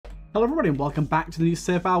Hello everybody and welcome back to the new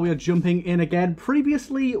save file. We are jumping in again.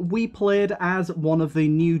 Previously we played as one of the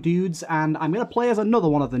new dudes and I'm going to play as another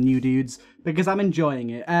one of the new dudes because I'm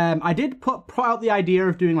enjoying it. I did put out the idea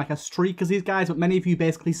of doing like a streak as these guys, but many of you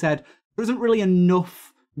basically said there isn't really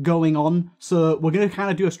enough going on, so we're going to kind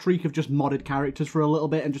of do a streak of just modded characters for a little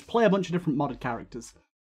bit and just play a bunch of different modded characters.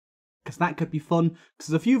 Because that could be fun, because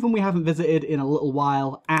there's a few of them we haven't visited in a little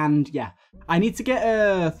while, and yeah, I need to get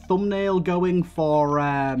a thumbnail going for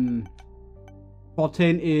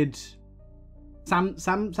tainted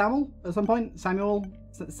Samuel at some point? Samuel?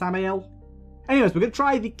 Anyways, we're going to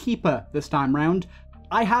try the Keeper this time round.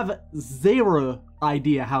 I have zero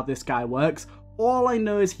idea how this guy works. All I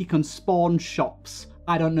know is he can spawn shops.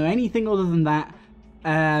 I don't know anything other than that.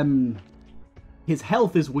 His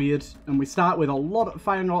health is weird, and we start with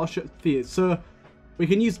firing a lot of fears. So we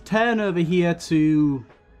can use turnover here to...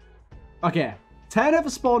 Okay, turnover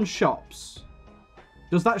spawns shops.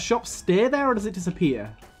 Does that shop stay there, or does it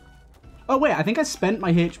disappear? Oh wait, I think I spent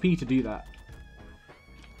my HP to do that.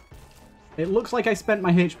 It looks like I spent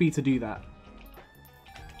my HP to do that.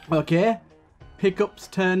 Okay, pickups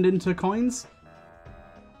turned into coins.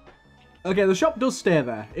 Okay, the shop does stay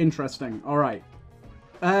there. Interesting. All right.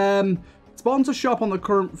 Spawns a shop on the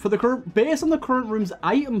current based on the current room's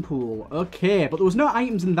item pool. Okay, but there was no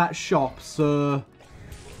items in that shop, so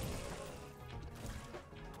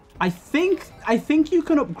I think you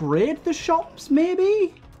can upgrade the shops.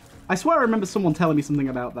 Maybe. I swear I remember someone telling me something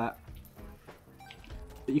about that.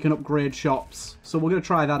 That you can upgrade shops. So we're gonna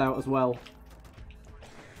try that out as well.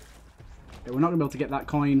 Okay, we're not gonna be able to get that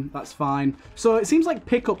coin. That's fine. So it seems like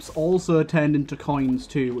pickups also turned into coins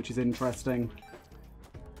too, which is interesting.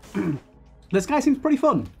 This guy seems pretty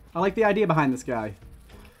fun. I like the idea behind this guy.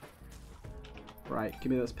 Right,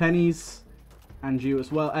 give me those pennies. And you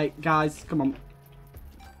as well. Hey, guys, come on.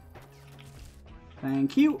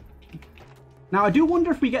 Thank you. Now, I do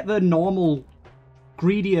wonder if we get the normal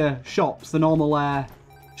greedier shops. The normal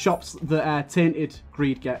shops that Tainted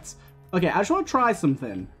Greed gets. Okay, I just want to try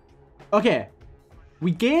something. Okay,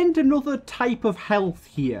 we gained another type of health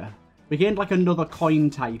here. We gained like another coin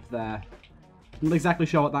type there. I'm not exactly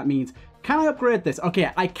sure what that means. Can I upgrade this?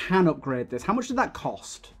 Okay, I can upgrade this. How much did that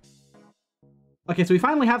cost? Okay, so we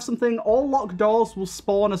finally have something. All locked doors will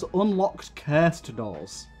spawn as unlocked cursed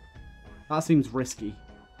doors. That seems risky.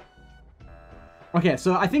 Okay,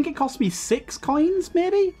 so I think it cost me 6 coins,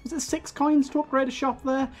 maybe? Was it 6 coins to upgrade a shop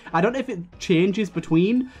there? I don't know if it changes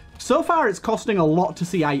between. So far, it's costing a lot to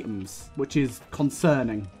see items, which is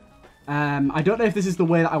concerning. I don't know if this is the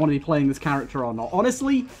way that I want to be playing this character or not.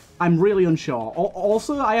 Honestly, I'm really unsure.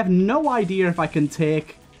 Also, I have no idea if I can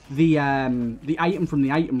take the item from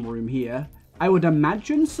the item room here. I would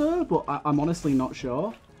imagine so, but I'm honestly not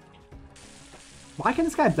sure. Why can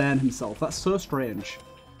this guy burn himself? That's so strange.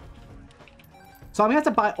 So I'm going to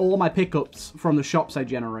have to buy all my pickups from the shops I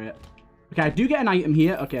generate. Okay, I do get an item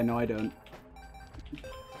here. Okay, no, I don't.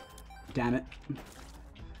 Damn it.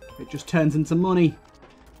 It just turns into money.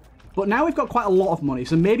 But now we've got quite a lot of money,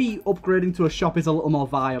 so maybe upgrading to a shop is a little more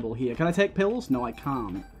viable here. Can I take pills? No, I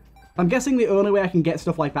can't. I'm guessing the only way I can get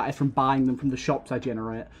stuff like that is from buying them from the shops I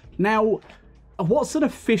generate. Now, what's an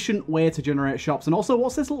efficient way to generate shops? And also,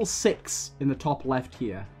 what's this little 6 in the top left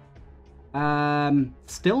here?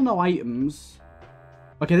 Still no items.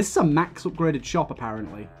 Okay, this is a max upgraded shop,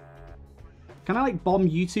 apparently. Can I, like, bomb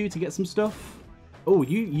you two to get some stuff? Oh,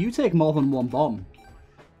 you take more than one bomb.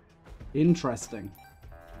 Interesting.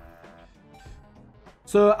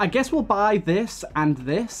 So, I guess we'll buy this and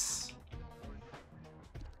this.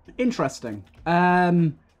 Interesting. I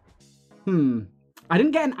didn't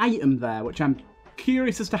get an item there, which I'm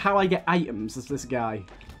curious as to how I get items as this guy.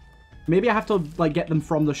 Maybe I have to, like, get them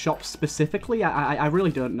from the shop specifically? I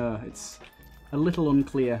really don't know. It's a little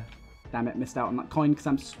unclear. Damn it, missed out on that coin because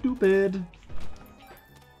I'm stupid.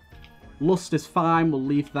 Lust is fine. We'll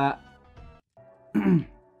leave that.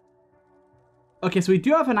 Okay, so we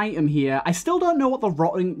do have an item here. I still don't know what the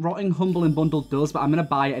Rotting Humbling Bundle does, but I'm going to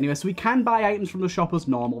buy it anyway. So we can buy items from the shop as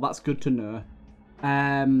normal. That's good to know.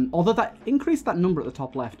 Although that increased that number at the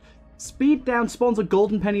top left. Speed down spawns a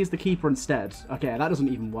golden penny as the keeper instead. Okay, that doesn't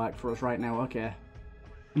even work for us right now. Okay.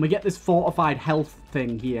 And we get this fortified health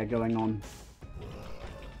thing here going on.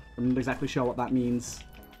 I'm not exactly sure what that means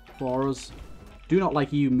for us. Do not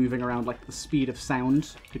like you moving around like the speed of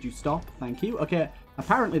sound. Could you stop? Thank you. Okay.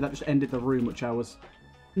 Apparently that just ended the room, which I was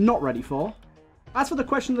not ready for. As for the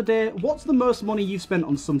question of the day, what's the most money you've spent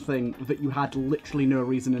on something that you had literally no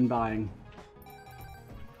reason in buying?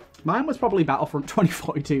 Mine was probably Battlefront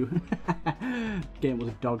 2042. Game was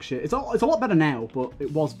dog shit. It's a lot better now, but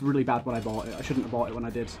it was really bad when I bought it. I shouldn't have bought it when I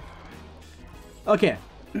did. Okay,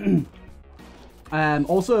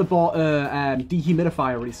 Also bought a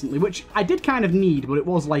dehumidifier recently, which I did kind of need, but it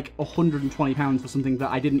was like £120 for something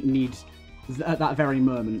that I didn't need at that very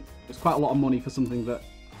moment. It's quite a lot of money for something that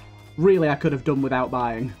really I could have done without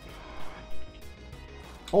buying.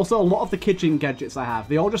 Also, a lot of the kitchen gadgets I have,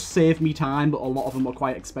 they all just save me time, but a lot of them are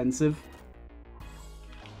quite expensive.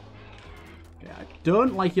 Okay, I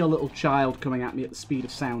don't like your little child coming at me at the speed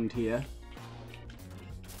of sound here.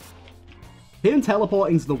 Him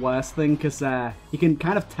teleporting's the worst thing, because he can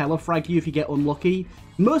kind of telefrag you if you get unlucky.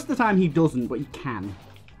 Most of the time he doesn't, but he can.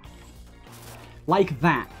 Like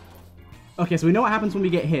that. Okay, so we know what happens when we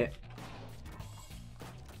get hit.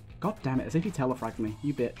 God damn it, as if he telefragged me.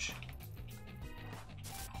 You bitch.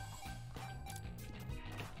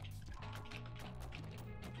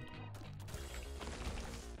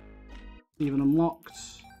 Even unlocked.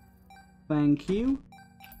 Thank you.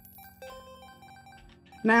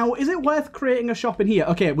 Now, is it worth creating a shop in here?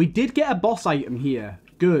 Okay, we did get a boss item here.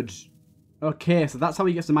 Good. Okay, so that's how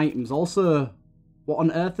we get some items. Also, what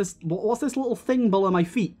on earth is... What's this little thing below my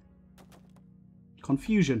feet?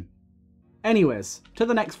 Confusion. Anyways, to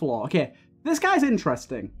the next floor. Okay, this guy's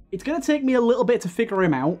interesting. It's going to take me a little bit to figure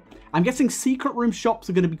him out. I'm guessing secret room shops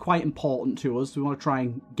are going to be quite important to us. We want to try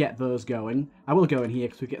and get those going. I will go in here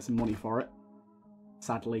because we get some money for it.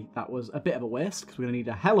 Sadly, that was a bit of a waste because we're going to need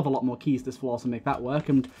a hell of a lot more keys this floor to make that work.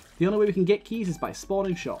 And the only way we can get keys is by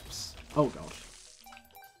spawning shops. Oh, God.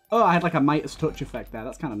 Oh, I had like a Midas touch effect there.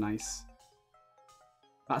 That's kind of nice.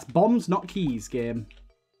 That's bombs, not keys, game.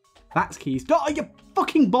 That's keys. Oh, you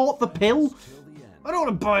fucking bought the pill? I don't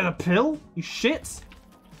want to buy the pill, you shits.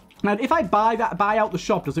 Now, if I buy out the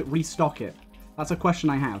shop, does it restock it? That's a question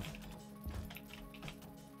I have.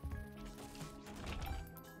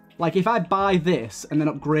 Like, if I buy this and then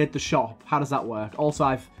upgrade the shop, how does that work? Also,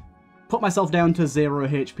 I've put myself down to 0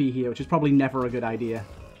 HP here, which is probably never a good idea.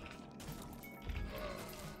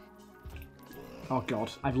 Oh,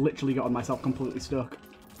 God. I've literally gotten myself completely stuck.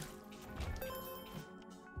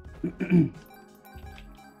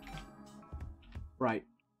 Right.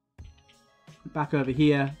 Back over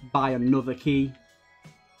here, buy another key.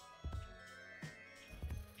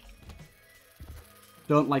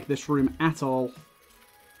 Don't like this room at all.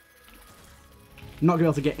 I'm not going to be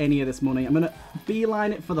able to get any of this money. I'm going to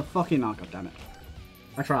beeline it for the fucking... Oh, God damn it.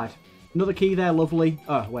 I tried. Another key there, lovely.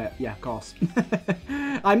 Oh, wait. Yeah, of course.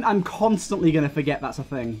 I'm constantly going to forget that's a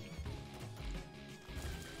thing.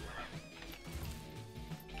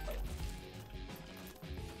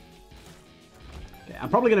 Okay, I'm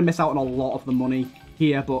probably going to miss out on a lot of the money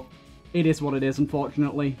here, but it is what it is,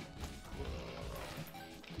 unfortunately.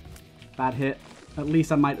 Bad hit. At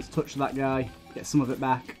least I might have touched that guy. Get some of it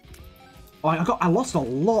back. Oh, I lost a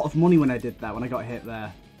lot of money when I did that, when I got hit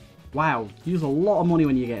there. Wow, you use a lot of money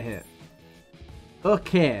when you get hit.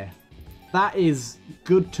 Okay, that is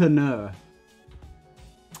good to know.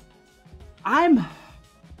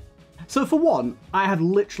 So for one, I had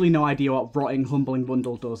literally no idea what Rotting Humbling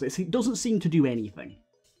Bundle does. It doesn't seem to do anything.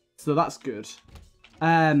 So that's good.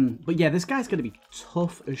 But yeah, this guy's going to be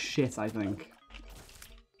tough as shit, I think.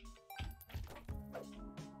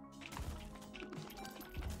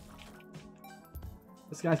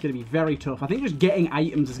 This guy's going to be very tough. I think just getting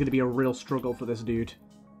items is going to be a real struggle for this dude.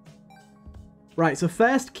 Right, so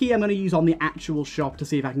first key I'm going to use on the actual shop to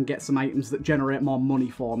see if I can get some items that generate more money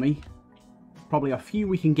for me. Probably a few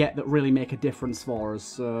we can get that really make a difference for us,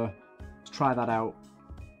 so let's try that out.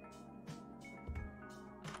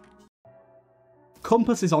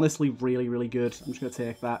 Compass is honestly really, really good. I'm just going to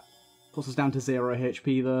take that. Puts us down to 0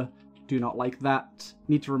 HP though. Do not like that.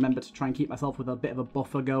 Need to remember to try and keep myself with a bit of a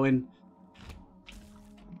buffer going.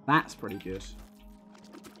 That's pretty good.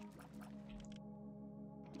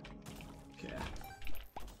 Okay.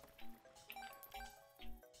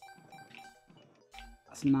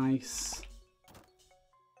 That's nice.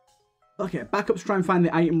 Okay, back up to try and find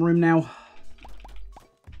the item room now.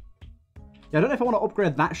 Yeah, I don't know if I want to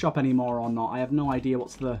upgrade that shop anymore or not. I have no idea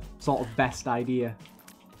what's the sort of best idea.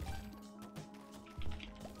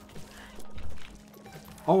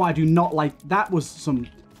 Oh, I do not like... That was some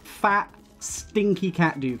fat... stinky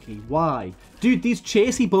cat dookie. Why? Dude, these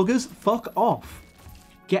chasey buggers, fuck off.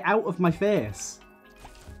 Get out of my face.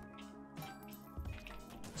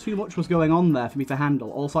 Too much was going on there for me to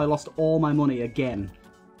handle. Also, I lost all my money again.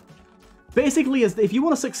 Basically, if you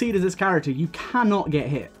want to succeed as this character, you cannot get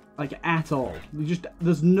hit. Like, at all.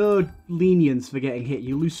 There's no lenience for getting hit.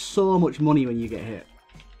 You lose so much money when you get hit.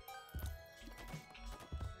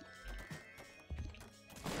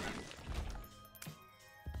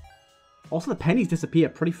 Also, the pennies disappear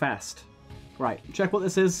pretty fast. Right, check what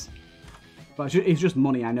this is. But it's just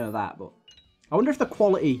money, I know that, but I wonder if the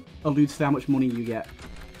quality alludes to how much money you get.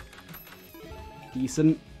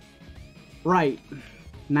 Decent. Right.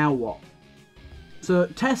 Now what? So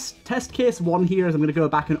test case 1 here is I'm going to go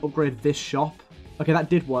back and upgrade this shop. Okay, that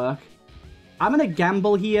did work. I'm going to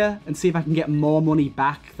gamble here and see if I can get more money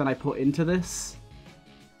back than I put into this.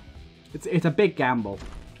 It's a big gamble.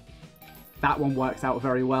 That one works out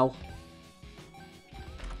very well.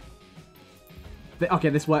 Okay,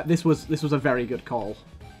 this was a very good call.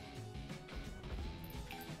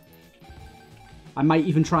 I might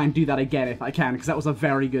even try and do that again if I can, because that was a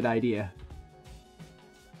very good idea.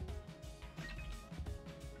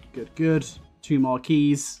 Good, good. 2 more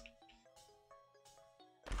keys.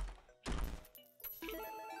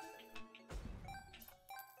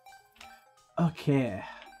 Okay.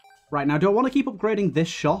 Right, now do I want to keep upgrading this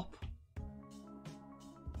shop?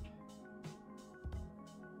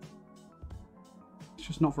 It's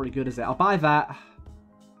just not very good, is it? I'll buy that.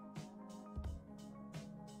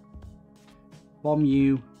 Bomb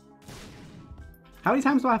you. How many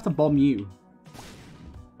times do I have to bomb you?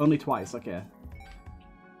 Only twice, okay.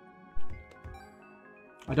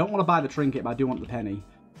 I don't want to buy the trinket, but I do want the penny.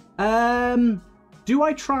 Do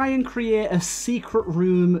I try and create a secret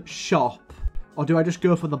room shop? Or do I just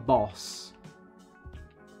go for the boss?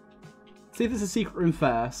 See if there's a secret room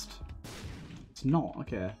first. It's not,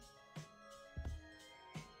 okay.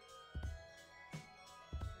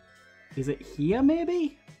 Is it here,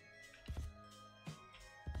 maybe?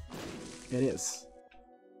 It is.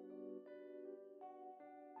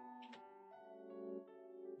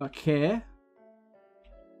 Okay.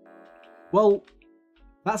 Well,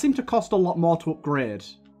 that seemed to cost a lot more to upgrade.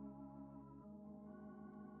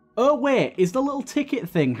 Oh wait, is the little ticket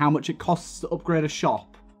thing how much it costs to upgrade a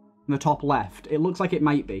shop? In the top left. It looks like it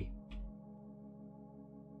might be.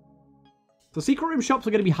 So secret room shops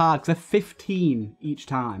are going to be hard because they're 15 each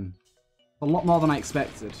time. A lot more than I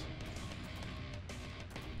expected.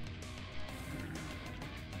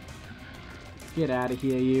 Get out of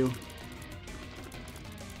here, you.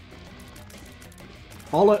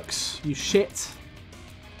 Bollocks, you shit.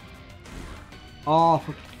 Oh,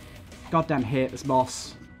 for goddamn hate this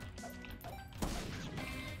boss.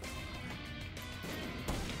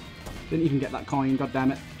 Didn't even get that coin,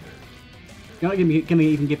 goddammit. You're not gonna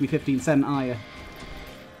even give me 15 cents, are you?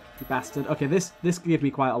 You bastard. Okay, this gave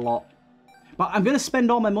me quite a lot. But I'm gonna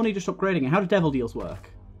spend all my money just upgrading it. How do devil deals work?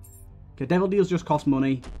 Okay, devil deals just cost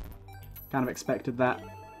money. Kind of expected that.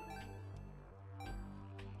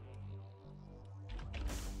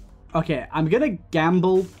 Okay, I'm gonna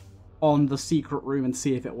gamble on the secret room and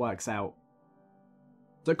see if it works out.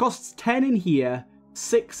 So it costs 10 in here,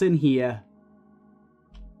 6 in here,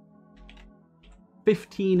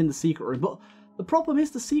 15 in the secret room. But the problem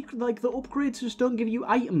is the secret, like, the upgrades just don't give you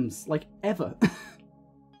items, like, ever.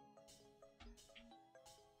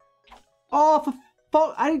 Oh, for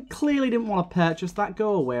fuck, I clearly didn't want to purchase that.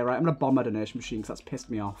 Go away, right? I'm gonna bomb my donation machine because that's pissed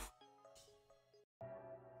me off.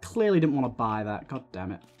 Clearly didn't want to buy that. God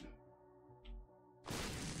damn it.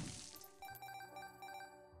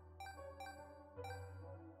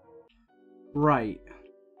 Right.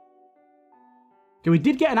 Okay, we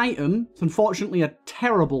did get an item. It's unfortunately a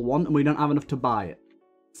terrible one, and we don't have enough to buy it.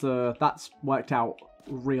 So that's worked out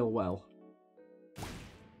real well.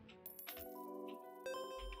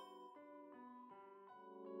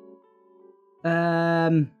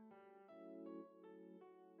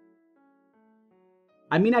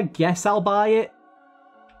 I mean, I guess I'll buy it.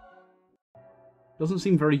 Doesn't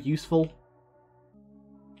seem very useful.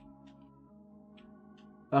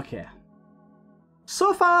 Okay.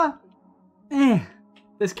 So far,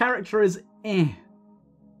 this character is I'm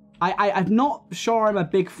not sure I'm a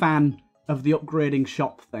big fan of the upgrading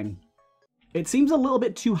shop thing. It seems a little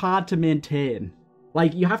bit too hard to maintain.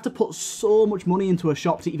 Like, you have to put so much money into a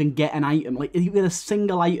shop to even get an item. Like, you get a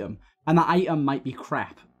single item, and that item might be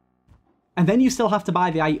crap. And then you still have to buy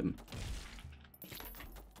the item.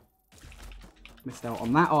 Missed out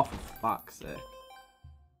on that. Oh, for fuck's sake.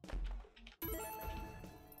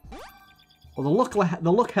 Well,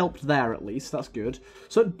 the luck helped there, at least. That's good.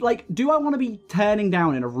 So, like, do I want to be turning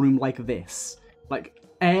down in a room like this? Like,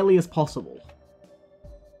 early as possible?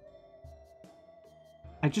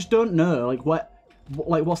 I just don't know. Like,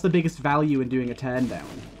 what's the biggest value in doing a turn down?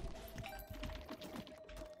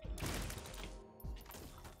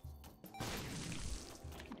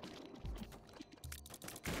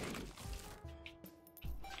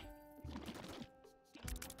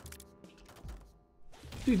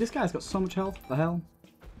 Dude, this guy's got so much health. What the hell?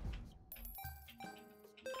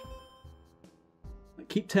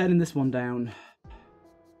 Keep turning this one down.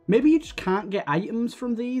 Maybe you just can't get items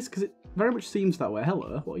from these, because it very much seems that way.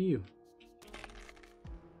 Hello, what are you?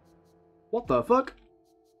 What the fuck?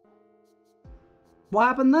 What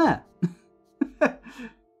happened there?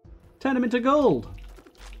 Turn him into gold.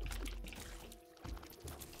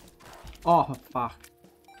 Oh, fuck.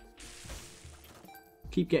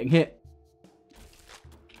 Keep getting hit.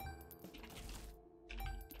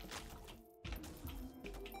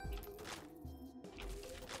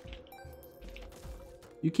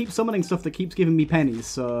 You keep summoning stuff that keeps giving me pennies,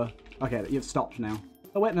 so... Okay, you've stopped now.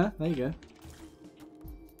 Oh, wait, no. There you go.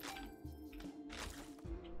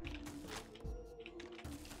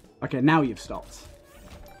 Okay, now you've stopped.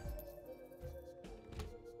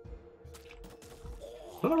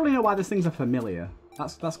 I don't really know why these things are familiar.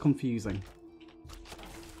 That's confusing.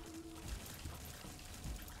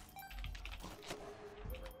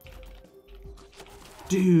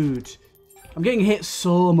 Dude, I'm getting hit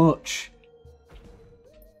so much.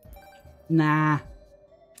 Nah.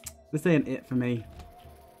 This ain't it for me.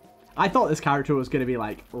 I thought this character was going to be,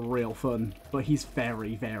 like, real fun, but he's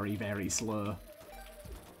very, very, very slow.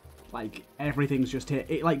 Like, everything's just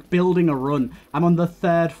hit. Like, building a run. I'm on the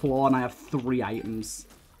 3rd floor and I have 3 items.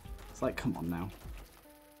 It's like, come on now.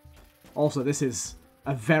 Also, this is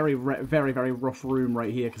a very, very, very rough room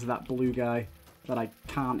right here because of that blue guy that I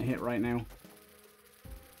can't hit right now.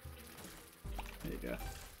 There you go.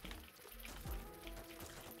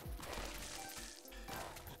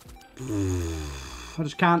 I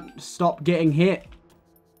just can't stop getting hit.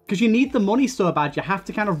 Because you need the money so bad, you have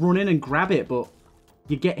to kind of run in and grab it, but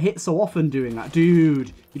you get hit so often doing that.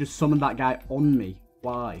 Dude, you just summoned that guy on me.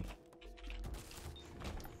 Why?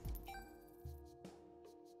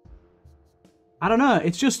 I don't know.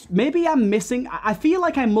 It's just, maybe I'm missing... I feel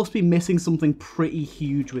like I must be missing something pretty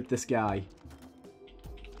huge with this guy.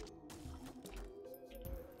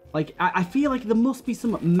 Like, I feel like there must be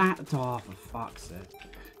some... Oh, for fuck's sake.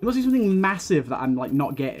 There must be something massive that I'm, like,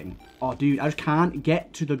 not getting. Oh, dude, I just can't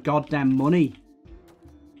get to the goddamn money.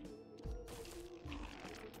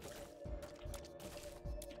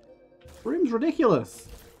 Room's ridiculous.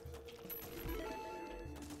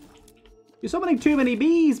 You're summoning too many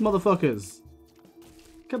bees, motherfuckers.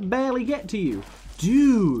 Can barely get to you.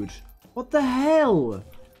 Dude, what the hell?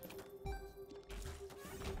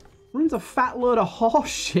 Room's a fat load of horse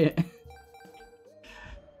shit.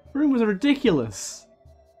 Room was ridiculous.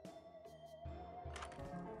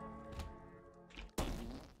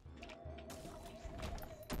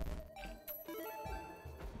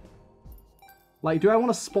 Like, do I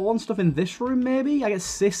want to spawn stuff in this room, maybe? I get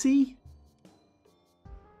Sissy?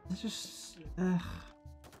 It's just...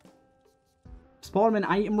 Spawn them in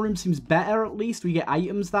item room seems better, at least. We get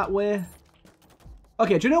items that way.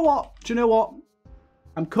 Okay, do you know what? Do you know what?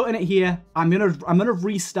 I'm cutting it here. I'm gonna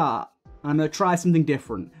restart. I'm gonna try something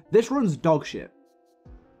different. This run's dog shit.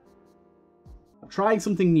 I'm trying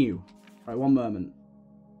something new. Right, one moment.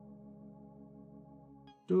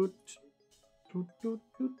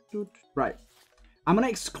 Right. I'm going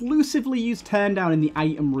to exclusively use turn down in the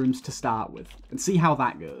item rooms to start with and see how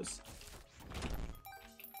that goes.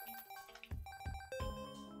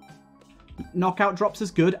 Knockout drops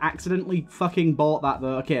is good. Accidentally fucking bought that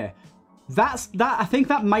though. Okay. I think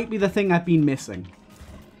that might be the thing I've been missing.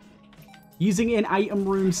 Using it in item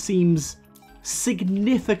rooms seems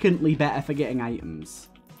significantly better for getting items.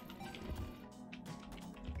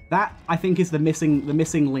 That, I think, is the missing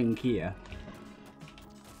link here.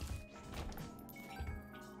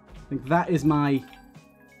 I think that is my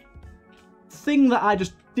thing that I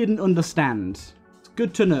just didn't understand. It's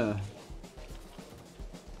good to know.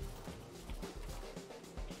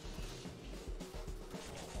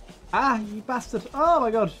 Ah, you bastard. Oh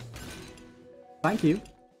my god. Thank you.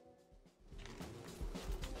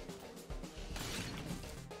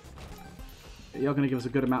 You're going to give us a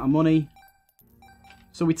good amount of money.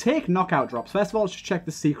 So we take knockout drops. First of all, let's just check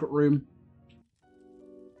the secret room.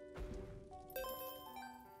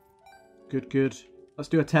 Good, good. Let's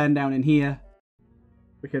do a turn down in here.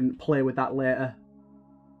 We can play with that later.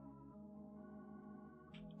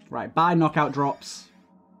 Right, buy knockout drops.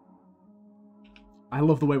 I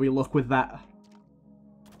love the way we look with that.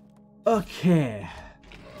 Okay.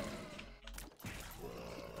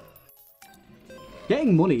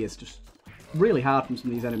 Getting money is just really hard from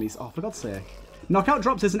some of these enemies. Oh, for God's sake. Knockout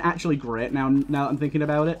drops isn't actually great now that I'm thinking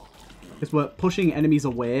about it. Because we're pushing enemies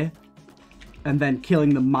away and then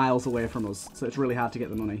killing them miles away from us. So it's really hard to get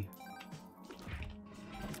the money.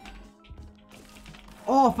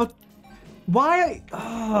 Oh, for... Why?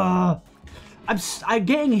 I'm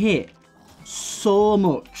getting hit so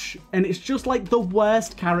much. And it's just like the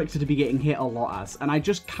worst character to be getting hit a lot as. And I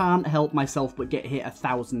just can't help myself but get hit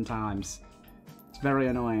 1,000 times. It's very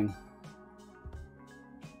annoying.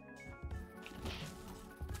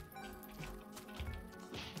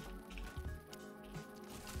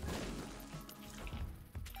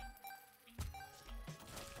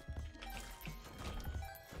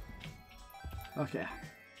 Okay.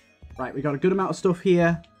 Right, we got a good amount of stuff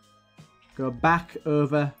here. Go back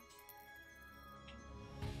over.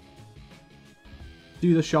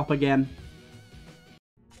 Do the shop again.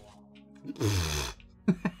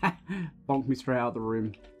 Bonk me straight out of the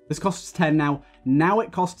room. This costs 10 now. Now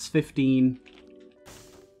it costs 15.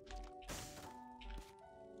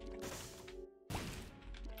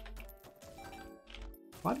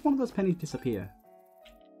 Why did one of those pennies disappear?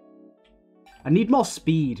 I need more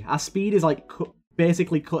speed. Our speed is like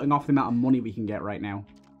basically cutting off the amount of money we can get right now.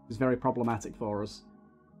 It's very problematic for us.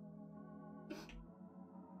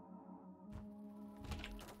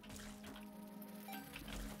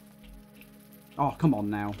 Oh, come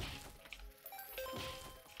on now.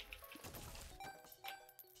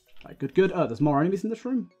 Right, good, good. Oh, there's more enemies in this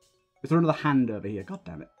room? Is there another hand over here? God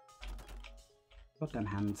damn it. Goddamn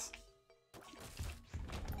hands.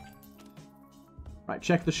 Right,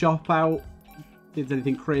 check the shop out. See if there's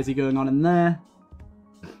anything crazy going on in there.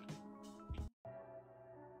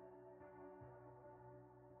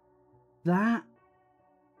 That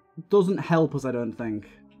doesn't help us, I don't think.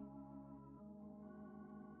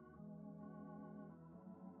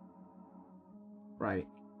 Right.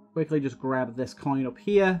 Quickly just grab this coin up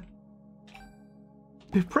here.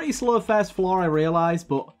 Pretty slow first floor, I realise,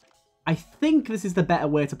 but I think this is the better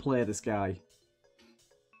way to play this guy.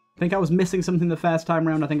 I think I was missing something the first time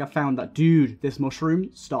around. I think I found that. Dude, this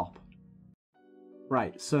mushroom, stop.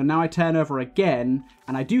 Right, so now I turn over again,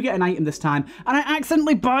 and I do get an item this time, and I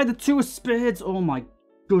accidentally buy the 2 of spades. Oh my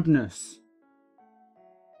goodness.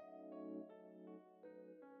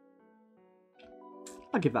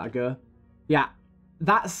 I'll give that a go. Yeah,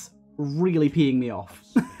 that's really peeing me off.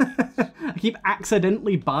 I keep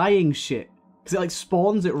accidentally buying shit, because it like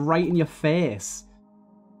spawns it right in your face.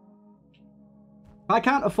 I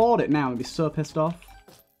can't afford it now. I'd be so pissed off.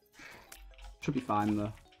 Should be fine,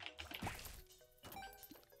 though.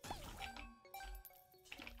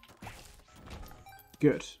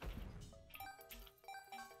 Good.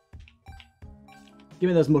 Give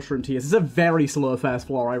me those mushroom tears. It's a very slow first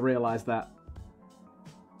floor, I realise that.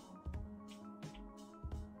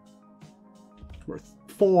 We're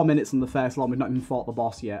 4 minutes in the first floor, we've not even fought the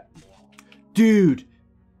boss yet. Dude!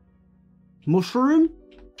 Mushroom?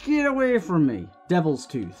 Get away from me. Devil's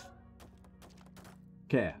Tooth.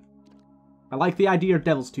 Okay. I like the idea of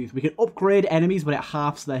Devil's Tooth. We can upgrade enemies, but it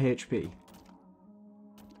halves their HP.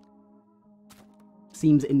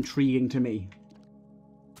 Seems intriguing to me.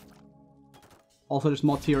 Also, just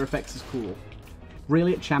more tier effects is cool.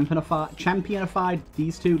 Really, championified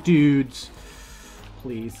these two dudes.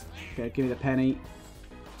 Please. Okay, give me the penny.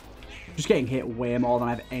 Just getting hit way more than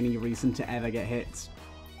I have any reason to ever get hit. It's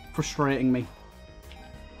frustrating me.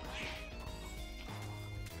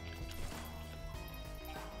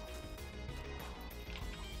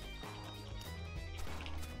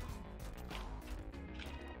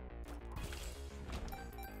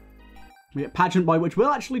 We get Pageant Boy, which will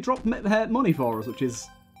actually drop money for us, which is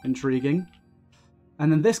intriguing. And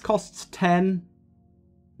then this costs 10.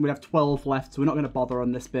 We have 12 left, so we're not going to bother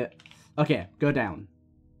on this bit. Okay, go down.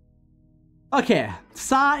 Okay,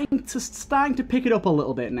 starting to pick it up a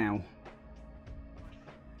little bit now.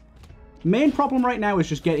 Main problem right now is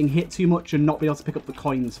just getting hit too much and not be able to pick up the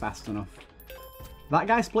coins fast enough. That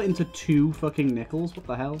guy split into 2 fucking nickels. What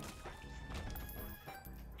the hell?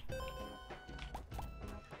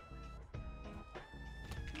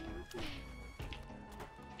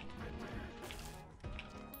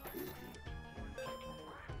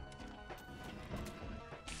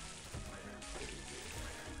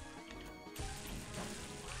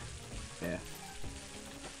 Yeah.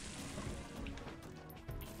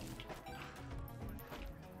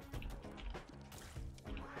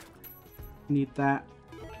 Need that.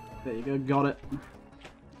 There you go, got it.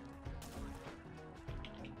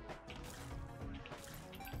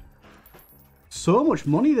 So much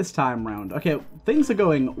money this time round. Okay, things are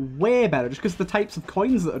going way better just because the types of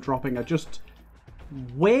coins that are dropping are just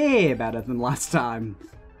way better than last time.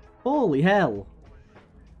 Holy hell.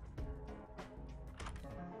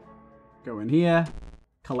 Go in here,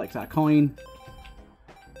 collect our coin.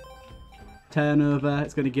 Turnover,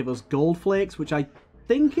 it's going to give us gold flakes, which I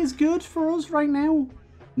think is good for us right now.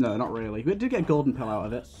 No, not really. We do get a golden pill out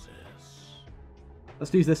of it.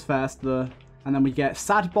 Let's use this first, though. And then we get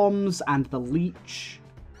sad bombs and the leech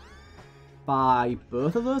by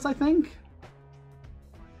both of those, I think.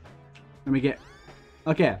 And we get...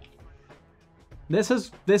 Okay. This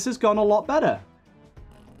has gone a lot better.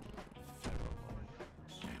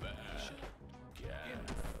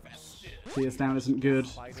 Tears down isn't good.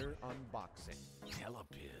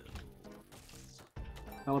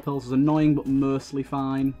 Telepills is annoying, but mostly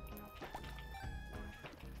fine.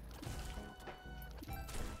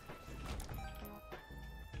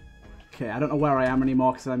 Okay, I don't know where I am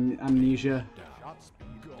anymore because I'm amnesia.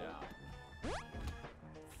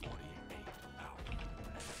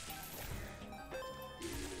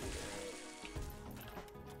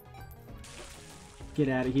 Get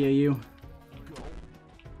out of here, you.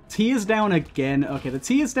 Tears down again. Okay, the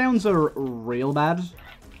tears downs are real bad.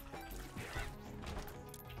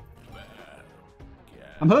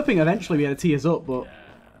 I'm hoping eventually we get a tears up, but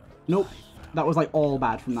nope. That was like all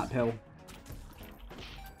bad from that pill.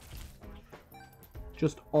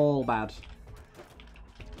 Just all bad.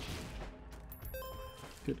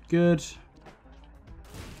 Good, good.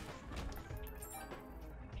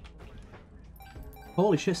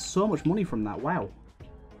 Holy shit, so much money from that. Wow.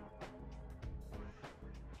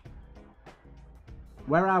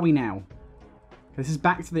 Where are we now? This is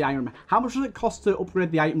back to the item room. How much does it cost to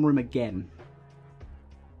upgrade the item room again?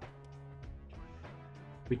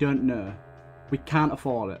 We don't know. We can't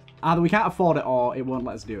afford it. Either we can't afford it or it won't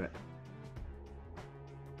let us do it.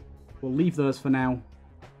 We'll leave those for now.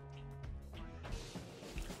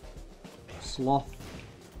 Sloth.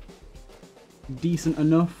 Decent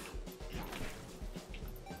enough.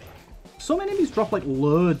 Some enemies drop like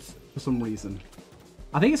loads for some reason.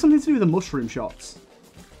 I think it's something to do with the mushroom shots.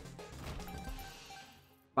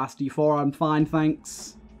 Fast D4, I'm fine,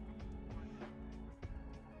 thanks.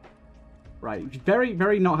 Right, very,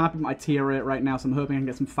 very not happy with my tier rate right now, so I'm hoping I can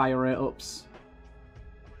get some fire rate ups.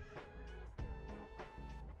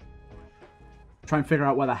 Try and figure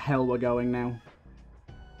out where the hell we're going now.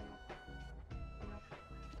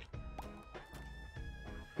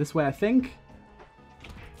 This way, I think.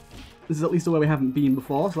 This is at least the way we haven't been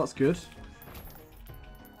before, so that's good.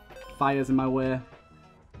 Fire's in my way.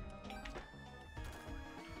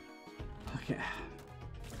 Okay.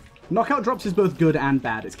 Knockout drops is both good and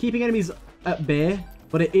bad. It's keeping enemies at bay,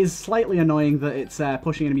 but it is slightly annoying that it's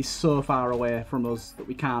pushing enemies so far away from us that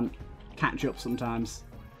we can't catch up sometimes.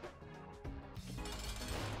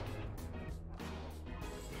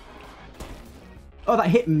 Oh, that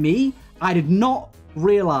hit me? I did not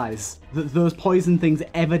realise that those poison things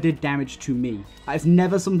ever did damage to me. That is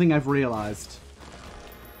never something I've realised.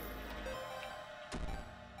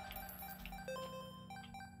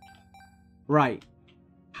 Right.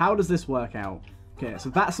 How does this work out? Okay, so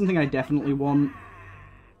that's something I definitely want.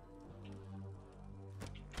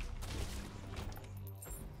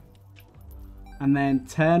 And then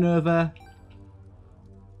turnover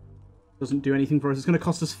doesn't do anything for us. It's going to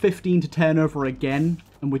cost us 15 to turn over again,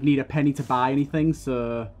 and we'd need a penny to buy anything,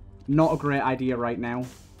 so not a great idea right now.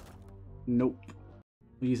 Nope.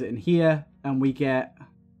 We'll use it in here, and we get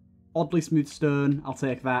oddly smooth stone. I'll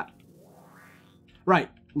take that. Right,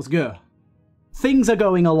 let's go. Things are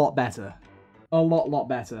going a lot better. A lot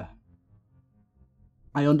better.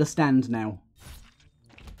 I understand now.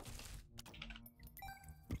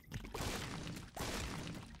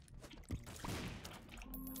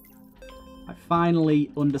 I finally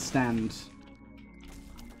understand.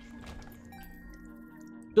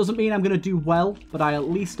 Doesn't mean I'm going to do well, but I at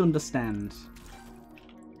least understand.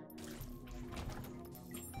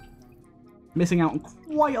 Missing out on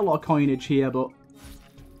quite a lot of coinage here, but...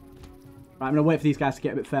 Right, I'm going to wait for these guys to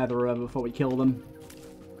get a bit further over before we kill them.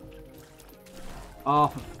 Oh,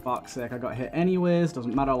 for fuck's sake, I got hit anyways.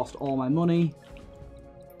 Doesn't matter, I lost all my money.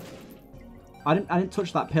 I didn't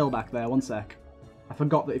touch that pill back there, one sec. I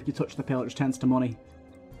forgot that if you touch the pill, it just turns to money.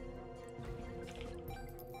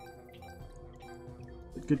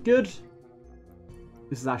 Good, good.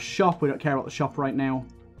 This is our shop. We don't care about the shop right now.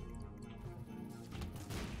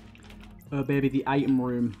 Oh, baby, the item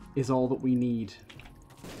room is all that we need.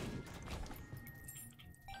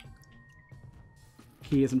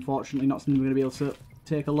 Key is unfortunately not something we're going to be able to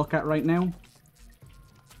take a look at right now.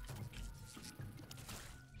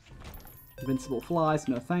 Invincible flies,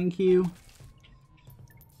 no thank you.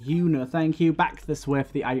 You, no thank you. Back this way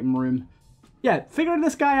for the item room. Yeah, figuring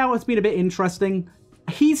this guy out has been a bit interesting.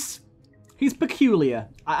 He's peculiar.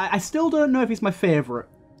 I still don't know if he's my favourite.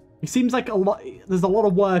 He seems like there's a lot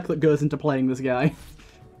of work that goes into playing this guy.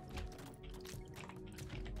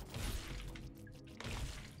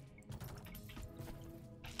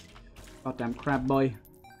 Goddamn crab boy.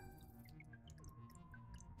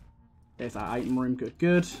 There's our item room. Good,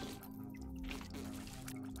 good.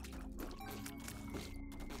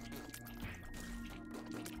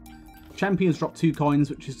 Champions drop 2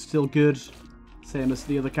 coins, which is still good. Same as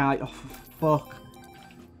the other guy. Oh, for fuck.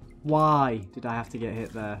 Why did I have to get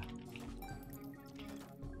hit there?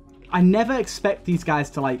 I never expect these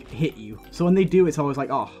guys to, like, hit you. So when they do, it's always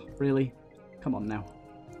like, oh, really? Come on now.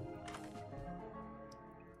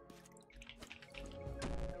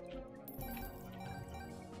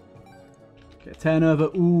 Okay, turnover.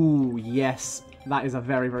 Ooh, yes. That is a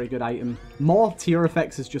very, very good item. More tier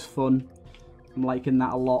effects is just fun. I'm liking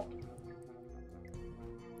that a lot.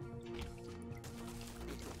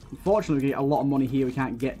 Unfortunately, we get a lot of money here we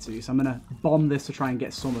can't get to, so I'm going to bomb this to try and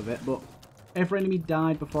get some of it, but every enemy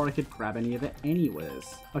died before I could grab any of it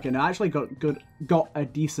anyways. Okay, no, I actually got a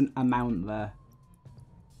decent amount there.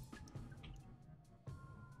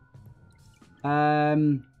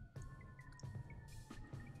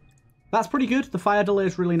 That's pretty good. The fire delay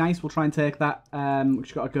is really nice. We'll try and take that. We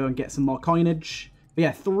just got to go and get some more coinage. But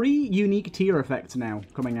yeah, 3 unique tier effects now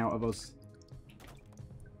coming out of us.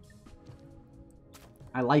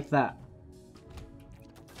 I like that.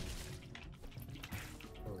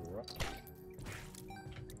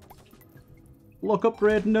 Lock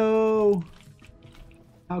upgrade, no!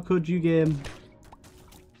 How could you, game?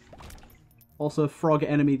 Also, frog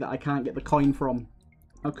enemy that I can't get the coin from.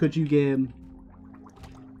 How could you, game?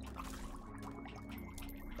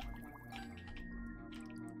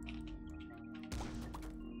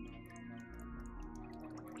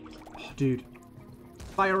 Oh, dude.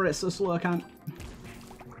 Fire rate so slow, I can't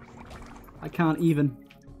even.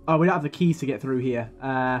 Oh, we don't have the keys to get through here.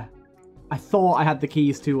 I thought I had the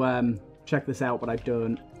keys to check this out, but I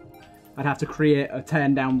don't. I'd have to create a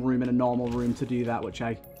turn down room and a normal room to do that, which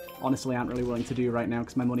I honestly aren't really willing to do right now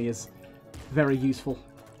because my money is very useful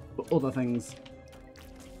for other things.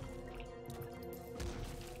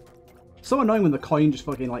 So annoying when the coin just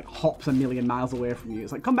fucking like hops a million miles away from you.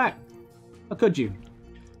 It's like, come back. How could you?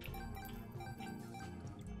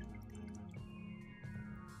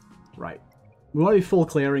 Right. We want to be full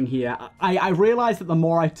clearing here. I realise that the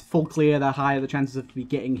more I full clear, the higher the chances of me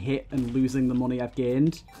getting hit and losing the money I've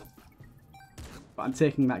gained. But I'm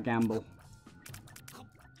taking that gamble.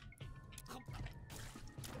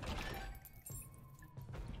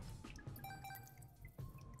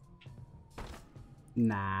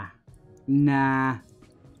 Nah. Nah.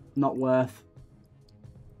 Not worth.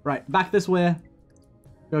 Right, back this way.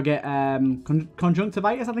 Go get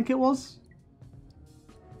conjunctivitis, I think it was.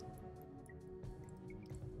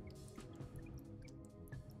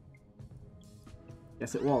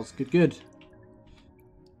 Yes, it was. Good, good.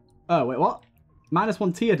 Oh, wait, what?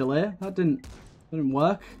 -1 tier delay? That didn't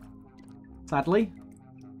work. Sadly.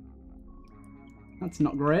 That's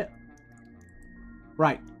not great.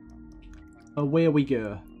 Right. Away we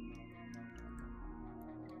go.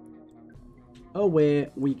 Away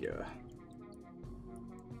we go.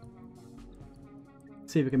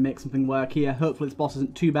 See if we can make something work here. Hopefully this boss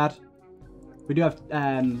isn't too bad. We do have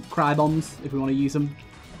cry bombs if we want to use them.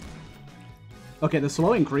 Okay, the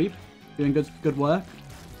slowing creep. Doing good work.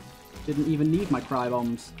 Didn't even need my cry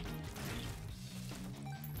bombs.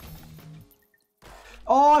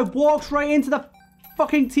 Oh, I walked right into the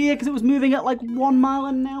fucking tier because it was moving at like 1 mile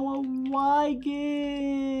an hour. Why,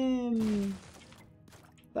 game?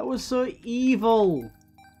 That was so evil.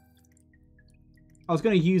 I was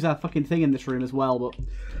going to use our fucking thing in this room as well, but...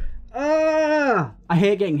 I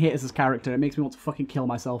hate getting hit as this character. It makes me want to fucking kill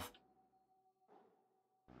myself.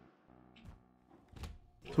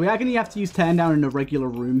 So we are going to have to use turn down in a regular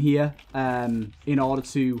room here in order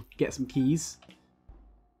to get some keys.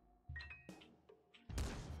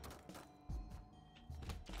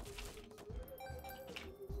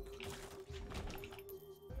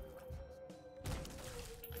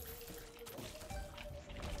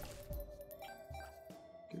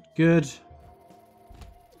 Good, good.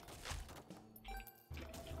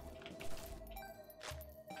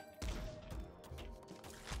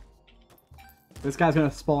 This guy's going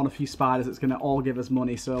to spawn a few spiders. It's going to all give us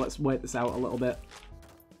money, so let's wait this out a little bit.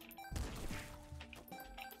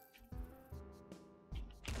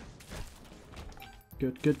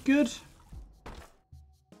 Good, good, good.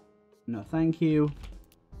 No, thank you.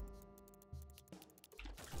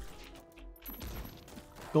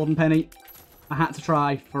 Golden penny. I had to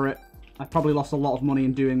try for it. I probably lost a lot of money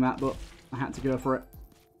in doing that, but I had to go for it.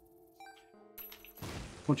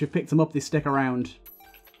 Once you've picked them up, they stick around.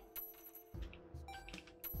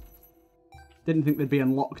 Didn't think they'd be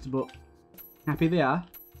unlocked, but happy they are.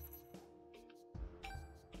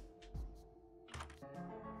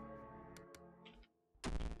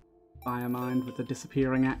 Fire Mind with the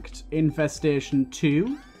Disappearing Act. Infestation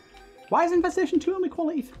 2. Why is Infestation 2 only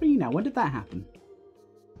quality 3 now? When did that happen?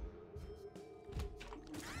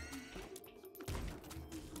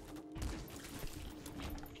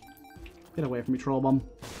 Get away from me, troll bomb.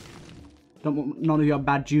 Don't want none of your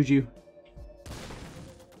bad juju.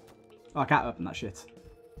 Oh, I can't open that shit.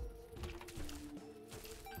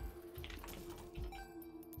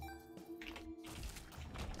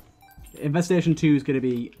 Infestation 2 is going to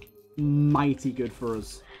be mighty good for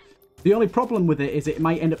us. The only problem with it is it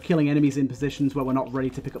might end up killing enemies in positions where we're not ready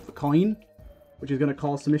to pick up the coin, which is going to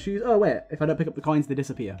cause some issues. Oh, wait. If I don't pick up the coins, they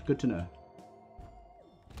disappear. Good to know.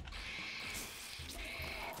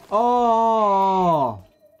 Oh!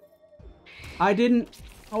 I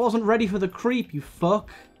wasn't ready for the creep, you fuck.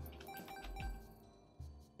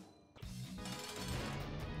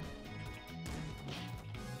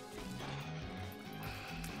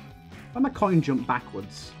 Why my coin jump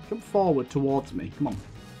backwards? Jump forward towards me. Come on.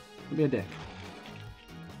 Don't be a dick.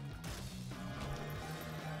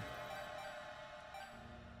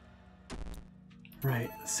 Right,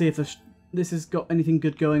 let's see if this has got anything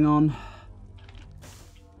good going on.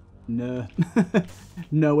 No.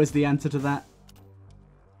 No is the answer to that.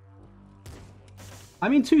 I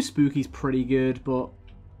mean, 2 spooky's pretty good, but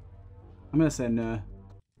I'm going to say no.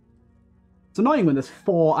 It's annoying when there's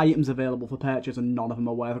 4 items available for purchase and none of them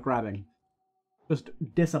are worth grabbing. Just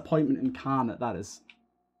disappointment incarnate, that is.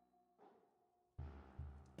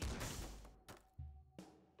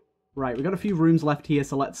 Right, we've got a few rooms left here,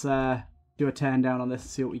 so let's do a turn down on this and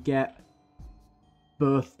see what we get.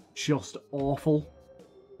 Both just awful.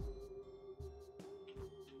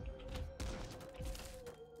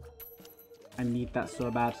 I need that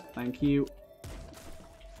so bad. Thank you.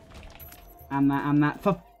 And that, and that.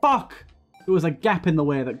 For fuck! There was a gap in the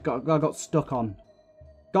way that I got stuck on.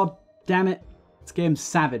 God damn it. This game's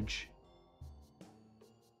savage.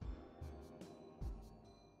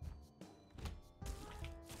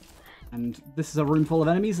 And this is a room full of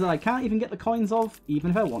enemies that I can't even get the coins of,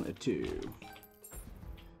 even if I wanted to.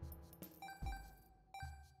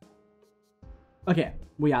 Okay,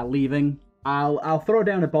 we are leaving. I'll throw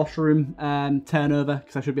down a boss room turnover,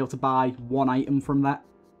 because I should be able to buy 1 item from that.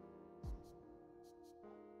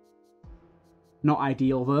 Not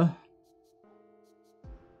ideal, though.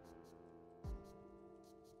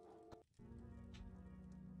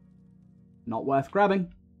 Not worth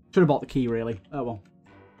grabbing. Should have bought the key, really. Oh, well.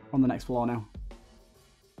 On the next floor now.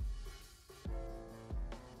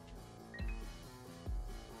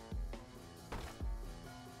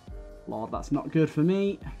 Lord, that's not good for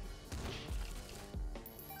me.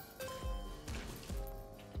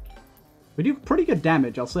 We do pretty good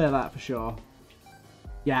damage, I'll say that for sure.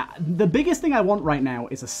 Yeah, the biggest thing I want right now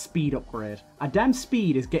is a speed upgrade. Our damn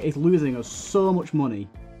speed is losing us so much money.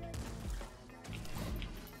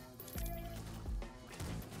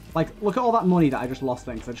 Like, look at all that money that I just lost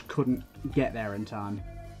then because I just couldn't get there in time.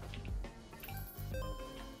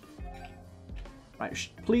 Right,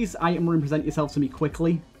 please item room present yourself to me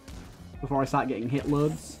quickly before I start getting hit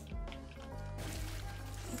loads.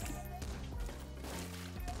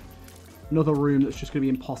 Another room that's just going to be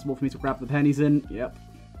impossible for me to grab the pennies in. Yep.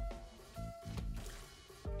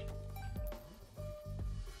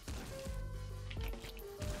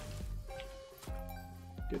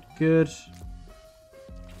 Good, good.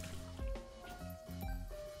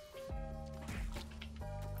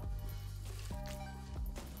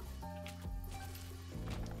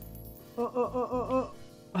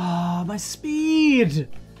 Oh, my speed!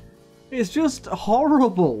 It's just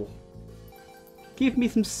horrible. Give me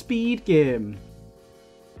some speed, game.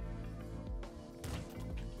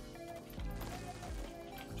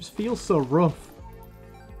 Just feels so rough.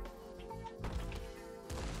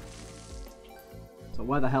 So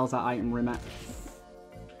where the hell's that item room at?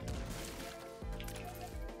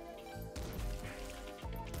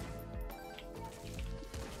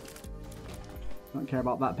 Don't care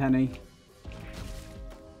about that penny.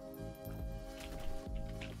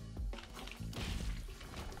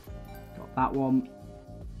 Got that one.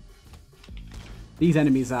 These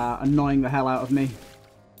enemies are annoying the hell out of me.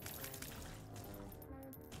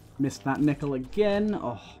 Missed that nickel again.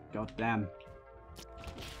 Oh, god damn.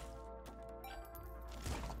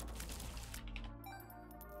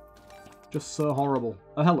 Just so horrible.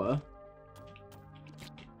 Oh, hello.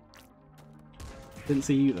 Didn't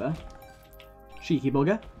see you there. Cheeky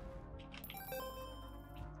bugger.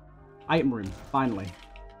 Item room, finally.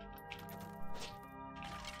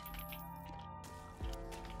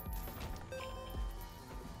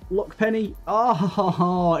 Look, Penny.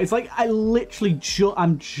 Oh, it's like I literally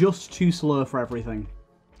I'm just too slow for everything.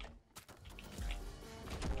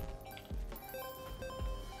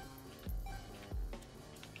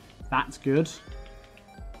 That's good.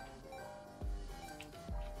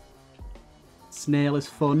 Snail is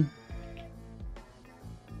fun.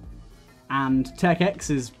 And Tech X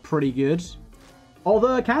is pretty good.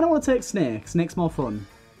 Although I kind of want to take Snake. Snake's more fun.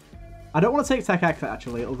 I don't want to take Tech X,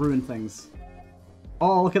 actually. It'll ruin things.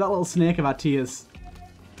 Oh, look at that little snake of our tears.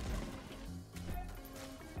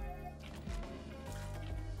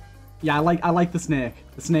 Yeah, I like the snake.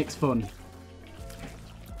 The snake's fun.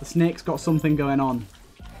 The snake's got something going on.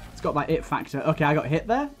 It's got that it factor. Okay, I got hit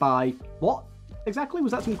there by... What? Exactly?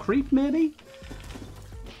 Was that some creep, maybe?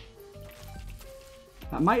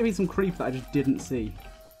 That might have been some creep that I just didn't see.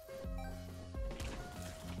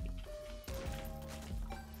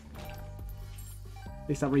 At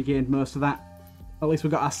least I regained most of that. At least we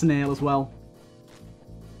got our snail as well.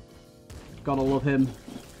 Gotta love him.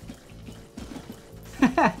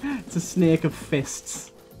 It's a snake of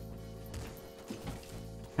fists.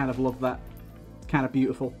 Kind of love that. It's kind of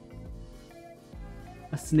beautiful.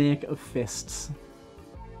 A snake of fists.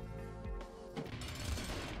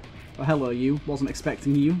 Oh, hello you. Wasn't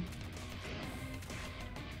expecting you.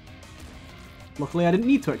 Luckily I didn't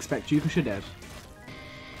need to expect you because you're dead.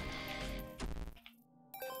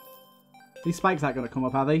 These spikes aren't going to come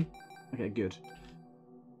up, are they? Okay, good.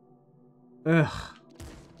 Ugh.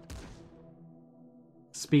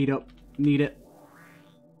 Speed up. Need it.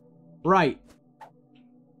 Right.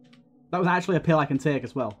 That was actually a pill I can take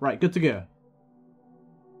as well. Right, good to go.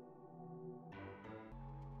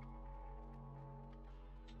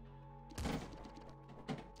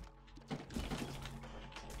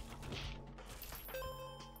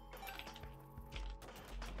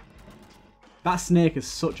 That snake is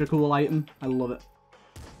such a cool item. I love it.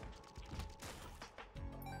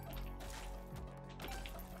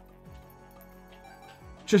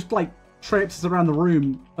 Just like traipses around the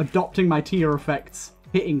room, adopting my tier effects,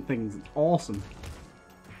 hitting things. It's awesome.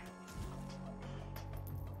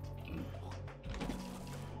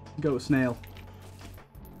 Go, snail.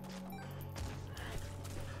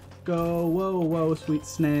 Go, whoa, whoa, sweet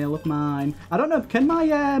snail of mine. I don't know, can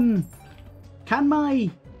my...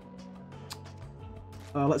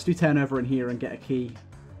 let's do turn over in here and get a key.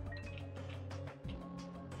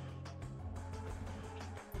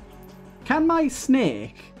 Can my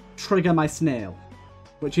snake trigger my snail?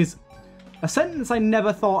 Which is a sentence I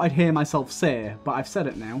never thought I'd hear myself say, but I've said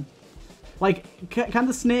it now. Like, can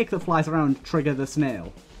the snake that flies around trigger the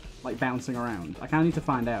snail? Like, bouncing around? I kind of need to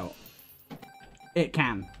find out. It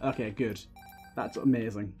can. Okay, good. That's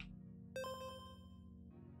amazing.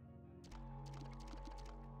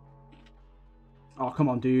 Oh, come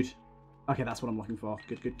on, dude. Okay, that's what I'm looking for.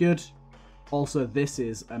 Good, good, good. Also, this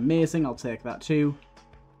is amazing. I'll take that too.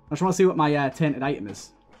 I just want to see what my tainted item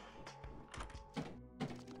is.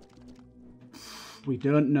 We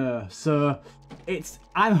don't know. So, it's...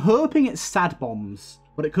 I'm hoping it's sad bombs,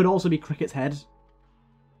 but it could also be Cricket's head.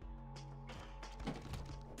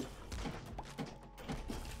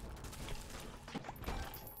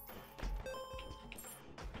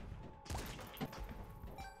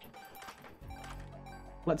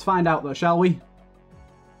 Let's find out though, shall we?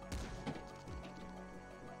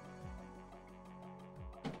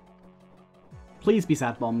 Please be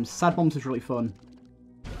sad bombs. Sad bombs is really fun.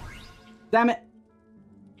 Damn it!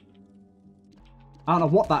 I don't know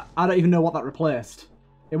what that... I don't even know what that replaced.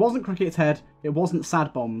 It wasn't Cricket's head. It wasn't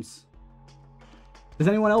sad bombs. Does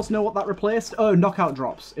anyone else know what that replaced? Oh, knockout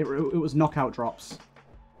drops. It was knockout drops.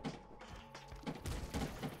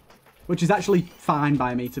 Which is actually fine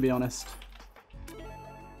by me, to be honest.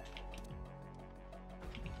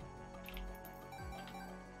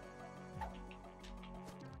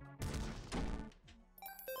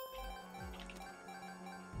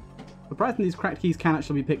 Surprisingly, these cracked keys can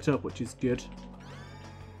actually be picked up, which is good.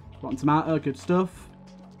 Rotten tomato, good stuff.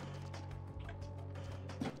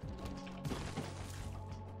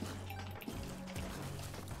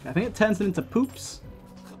 Okay, I think it turns them into poops.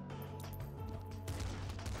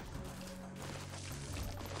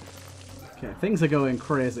 Okay, things are going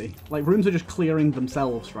crazy. Like, rooms are just clearing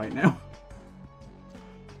themselves right now.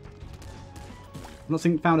 I've not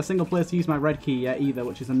found a single place to use my red key yet either,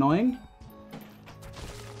 which is annoying.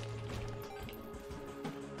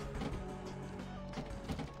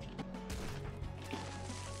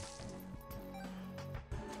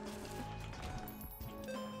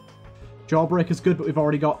 Jawbreaker's good, but we've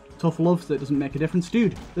already got Tough Love, so it doesn't make a difference.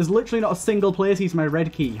 Dude, there's literally not a single place to use my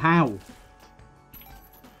red key. How?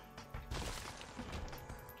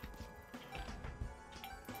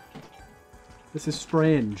 This is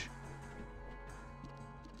strange.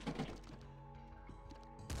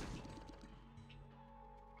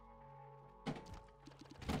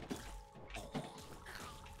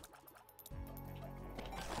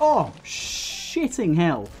 Oh, shitting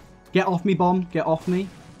hell. Get off me, bomb. Get off me.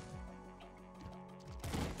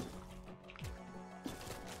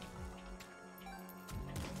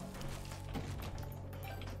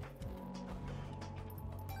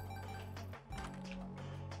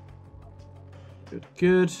 Good,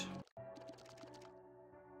 good.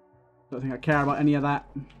 Don't think I care about any of that.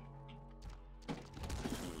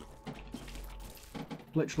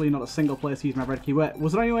 Literally not a single place to use my red key. Wait,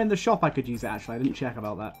 was there anywhere in the shop I could use it, actually? I didn't check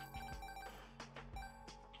about that.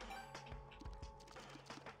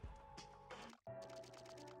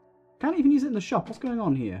 Can't even use it in the shop. What's going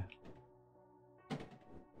on here?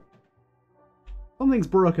 Something's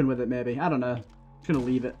broken with it, maybe. I don't know. I'm just gonna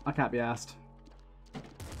leave it. I can't be asked.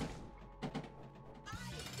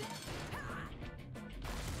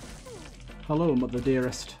 Hello, mother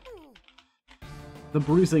dearest. The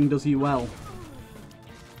bruising does you well.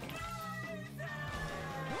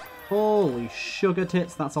 Holy sugar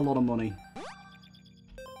tits, that's a lot of money.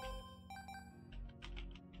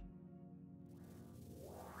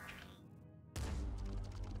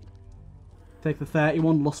 Take the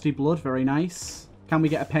 31, Lusty Blood, very nice. Can we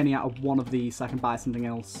get a penny out of one of these so I can buy something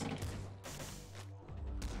else?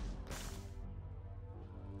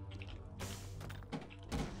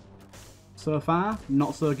 So far,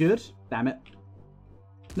 not so good. Damn it.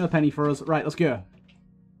 No penny for us. Right, let's go.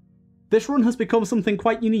 This run has become something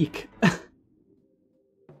quite unique.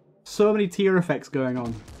 So many tier effects going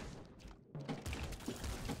on.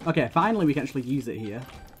 Okay, finally we can actually use it here.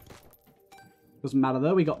 Doesn't matter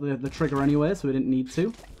though, we got the trigger anyway, so we didn't need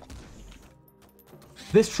to.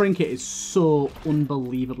 This trinket is so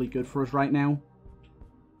unbelievably good for us right now.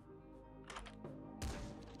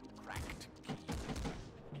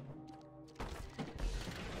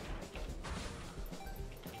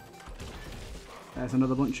 There's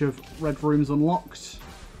another bunch of red rooms unlocked. So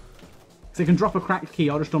you can drop a cracked key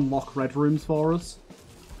or just unlock red rooms for us.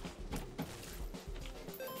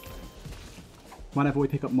 Whenever we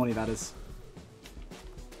pick up money, that is.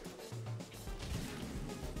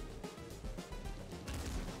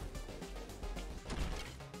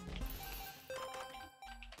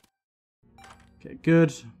 Okay,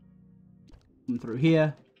 good. Come through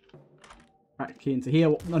here. Cracked key into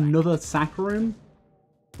here. Another sack room?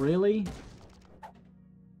 Really?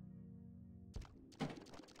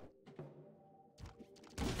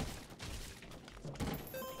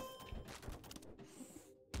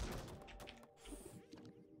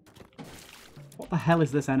 What the hell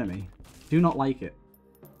is this enemy? Do not like it.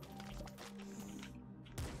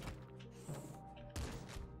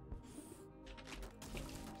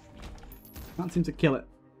 Can't seem to kill it.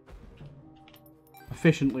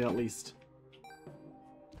 Efficiently, at least.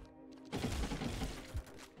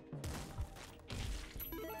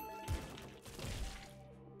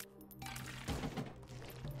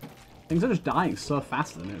 Things are just dying so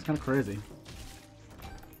fast at the minute. It's kind of crazy.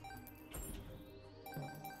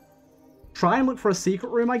 Try and look for a secret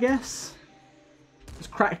room, I guess. There's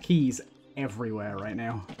cracked keys everywhere right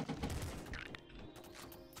now.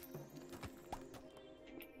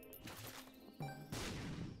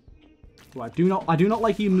 Well, I do not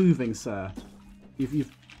like you moving, sir.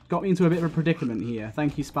 You've got me into a bit of a predicament here.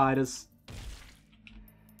 Thank you, spiders.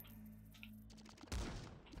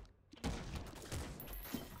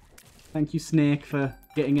 Thank you, Snake, for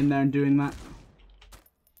getting in there and doing that.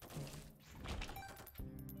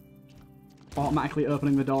 Automatically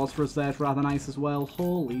opening the doors for us there is rather nice as well.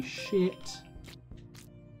 Holy shit.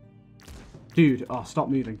 Dude, oh, stop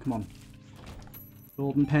moving. Come on.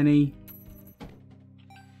 Golden penny.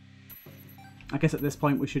 I guess at this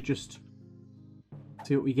point we should just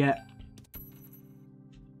see what we get.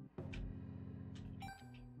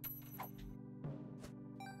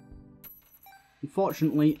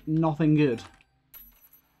 Unfortunately, nothing good.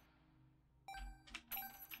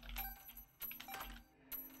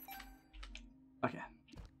 Okay.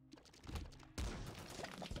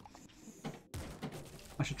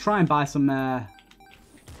 I should try and buy some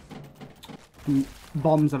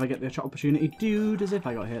bombs if I get the opportunity. Dude, as if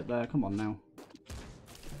I got hit there. Come on now.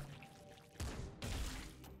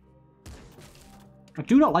 I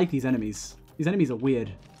do not like these enemies. These enemies are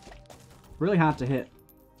weird. Really hard to hit.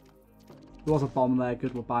 There was a bomb there.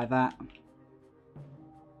 Good, we'll buy that.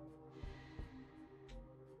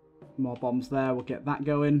 More bombs there. We'll get that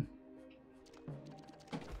going.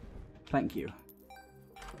 Thank you.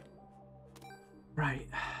 Right.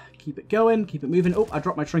 Keep it going. Keep it moving. Oh, I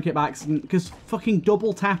dropped my trinket by accident because fucking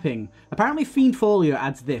double tapping. Apparently Fiend Folio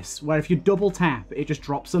adds this, where if you double tap, it just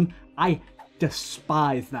drops them. I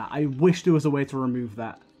despise that. I wish there was a way to remove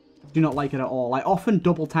that. Do not like it at all. I often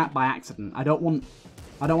double tap by accident. I don't want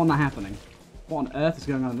that happening. What on earth is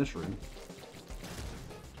going on in this room?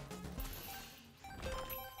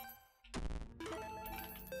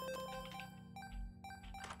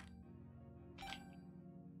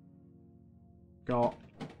 Got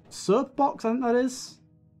soap box, I think that is.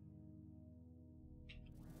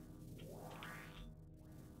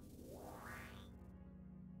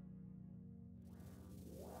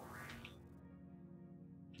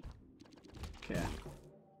 Okay.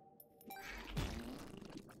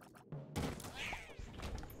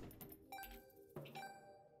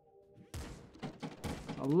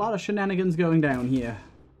 A lot of shenanigans going down here.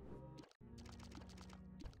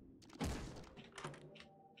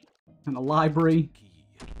 And a library.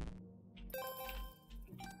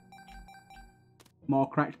 More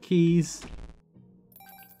cracked keys.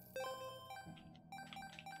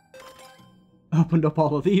 Opened up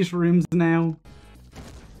all of these rooms now.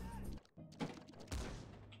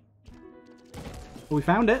 But we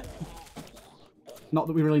found it. Not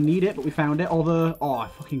that we really need it, but we found it. Although, oh, I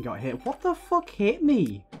fucking got hit. What the fuck hit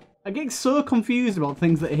me? I'm getting so confused about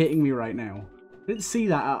things that are hitting me right now. I didn't see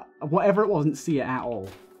that. Whatever it was, I didn't see it at all.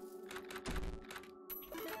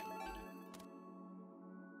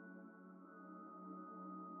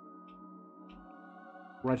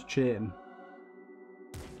 Red chain.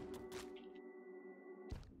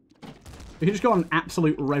 We could just go on an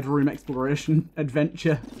absolute red room exploration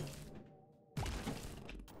adventure.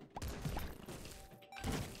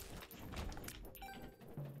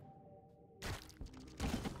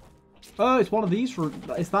 Oh, it's one of these.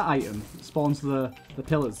 It's that item. It spawns the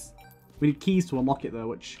pillars. We need keys to unlock it though,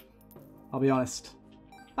 which I'll be honest.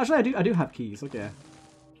 Actually, I do have keys. Okay.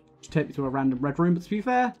 Just take me to a random red room. But to be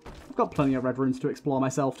fair, I've got plenty of red rooms to explore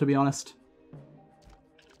myself. To be honest.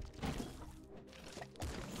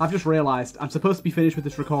 I've just realised I'm supposed to be finished with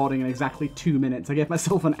this recording in exactly 2 minutes. I gave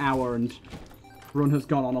myself an hour and the run has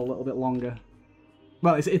gone on a little bit longer.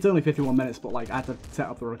 Well, it's only 51 minutes, but like I had to set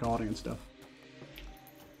up the recording and stuff.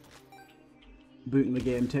 Booting the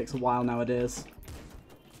game takes a while nowadays.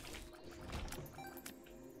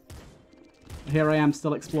 Here I am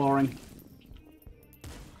still exploring.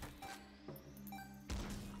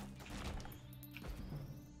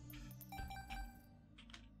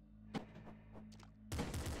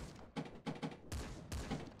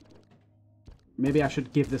 Maybe I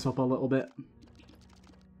should give this up a little bit.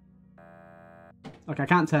 Okay, I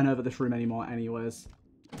can't turn over this room anymore anyways.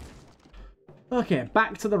 Okay,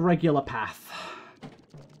 back to the regular path.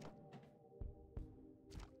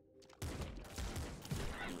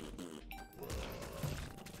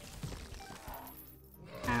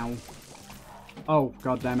 Ow. Oh,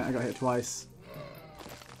 god damn it, I got hit twice.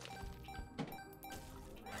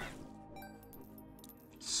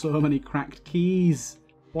 So many cracked keys.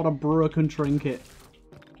 What a broken trinket.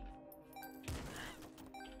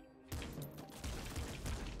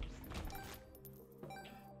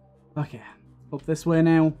 Okay, up this way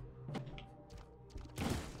now.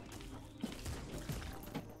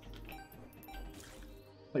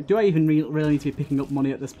 Like, do I even really need to be picking up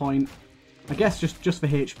money at this point? I guess just for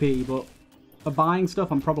HP, but for buying stuff,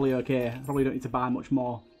 I'm probably okay. I probably don't need to buy much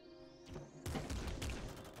more.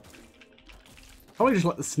 Probably just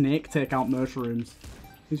let the snake take out mushrooms.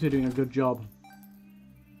 Seems to be doing a good job.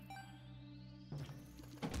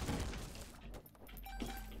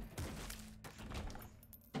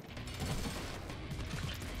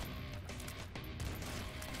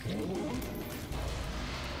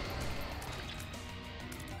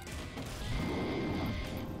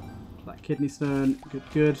 That kidney stone, good,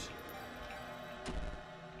 good.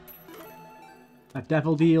 A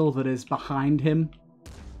devil deal that is behind him.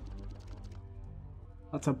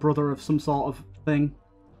 That's a brother of some sort of thing.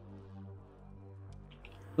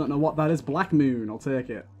 Don't know what that is. Black Moon. I'll take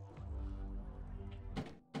it.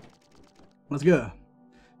 Let's go.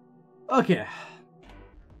 Okay.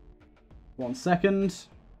 1 second.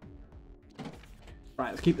 Right,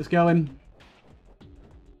 let's keep this going.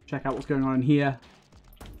 Check out what's going on in here.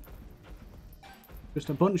 Just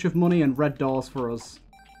a bunch of money and red doors for us.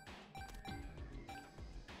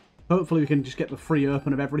 Hopefully we can just get the free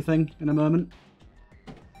open of everything in a moment.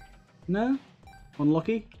 No?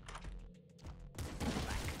 Unlucky?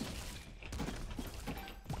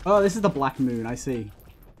 Oh, this is the Black Moon, I see.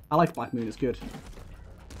 I like Black Moon, it's good.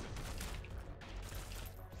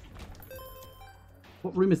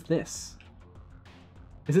 What room is this?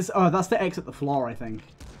 Is this... Oh, that's to exit the floor, I think.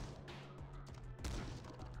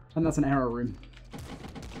 And that's an error room.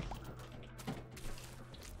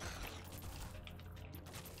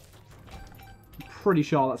 I'm pretty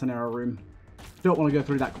sure that's an error room. Don't want to go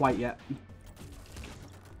through that quite yet.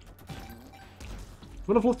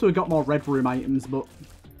 Would have loved to have got more red room items, but...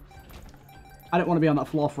 I don't want to be on that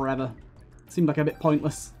floor forever. Seemed like a bit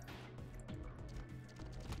pointless.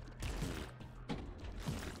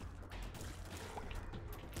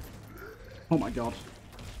 Oh my god.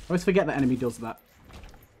 I always forget that enemy does that.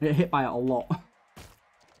 I get hit by it a lot.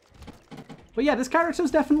 But yeah, this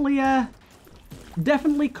character's definitely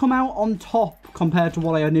definitely come out on top compared to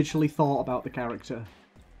what I initially thought about the character.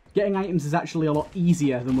 Getting items is actually a lot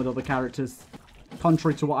easier than with other characters,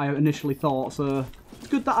 contrary to what I initially thought, so it's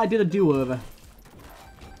good that I did a do-over.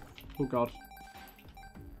 Oh god.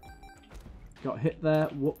 Got hit there.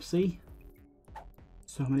 Whoopsie.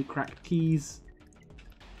 So many cracked keys.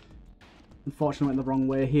 Unfortunately, went the wrong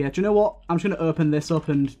way here. Do you know what? I'm just going to open this up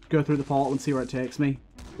and go through the portal and see where it takes me.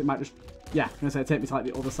 It might just... Yeah, I'm going to say it take me to like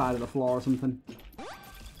the other side of the floor or something.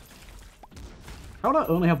 How would I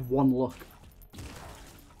only have one luck?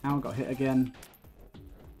 Ow, got hit again.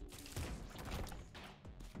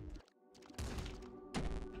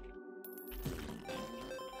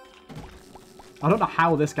 I don't know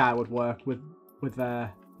how this guy would work with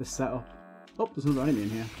this setup. Oh, there's another enemy in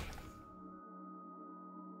here.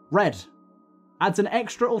 Red. Adds an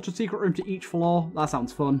extra ultra secret room to each floor. That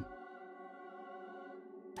sounds fun.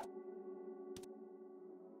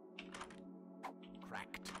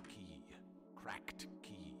 Cracked key. Cracked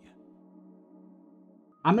key.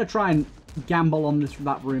 I'm going to try and gamble on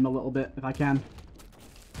that room a little bit if I can.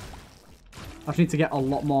 I just need to get a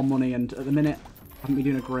lot more money, and at the minute, I haven't been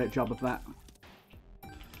doing a great job of that.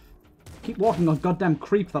 Keep walking on goddamn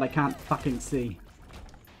creep that I can't fucking see.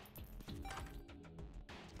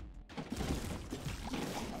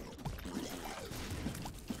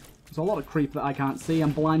 There's a lot of creep that I can't see.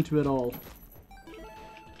 I'm blind to it all.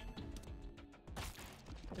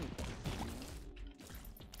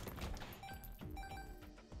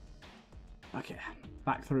 Okay,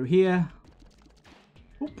 back through here.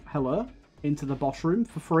 Oop, hello. Into the boss room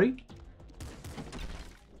for free.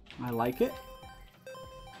 I like it.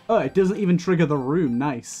 Oh, it doesn't even trigger the room.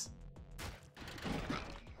 Nice.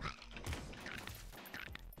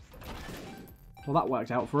 Well, that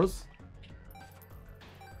worked out for us.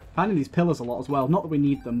 Finding these pillars a lot as well. Not that we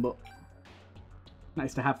need them, but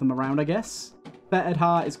nice to have them around, I guess. Bettered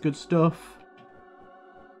heart is good stuff.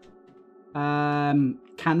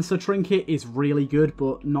 Cancer trinket is really good,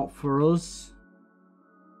 but not for us.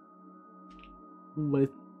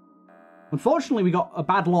 Unfortunately, we got a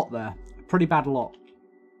bad lot there. A pretty bad lot.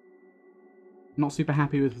 Not super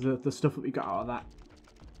happy with the stuff that we got out of that.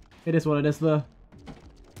 It is what it is, though.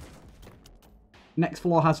 Next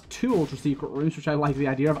floor has 2 ultra secret rooms, which I like the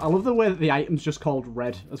idea of. I love the way that the item's just called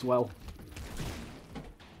red as well.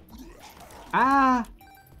 Ah!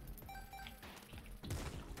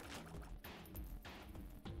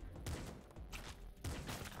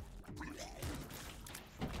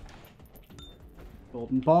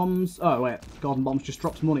 Golden bombs. Oh, wait. Golden bombs just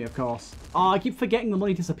drops money, of course. Oh, I keep forgetting the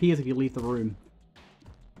money disappears if you leave the room.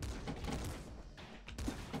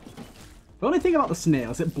 The only thing about the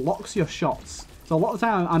snail is it blocks your shots. So a lot of the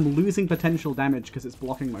time I'm losing potential damage because it's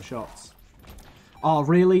blocking my shots. Oh,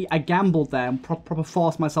 really? I gambled there and proper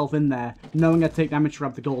forced myself in there, knowing I'd take damage to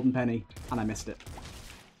grab the golden penny, and I missed it.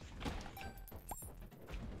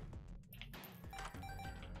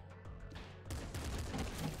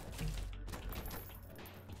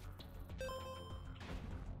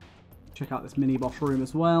 Check out this mini boss room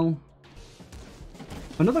as well.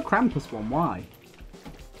 Another Krampus one, why?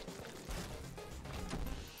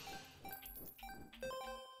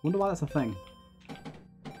 Wonder why that's a thing.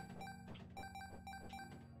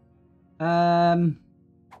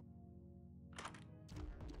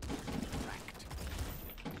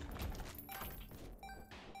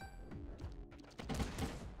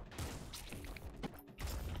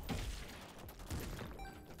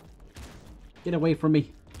 Get away from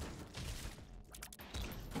me.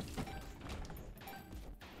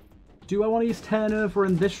 Do I want to use turnover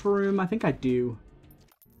in this room? I think I do.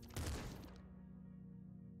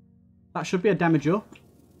 That should be a damage up.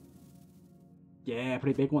 Yeah,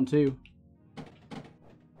 pretty big one too.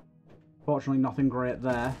 Fortunately, nothing great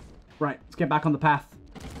there. Right, let's get back on the path.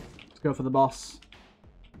 Let's go for the boss.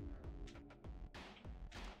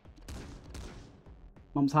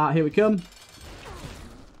 Mom's heart, here we come.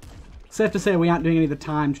 Safe to say we aren't doing any of the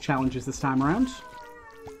timed challenges this time around.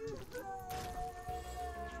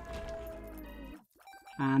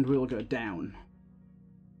 And we'll go down.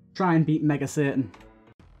 Try and beat Mega Satan.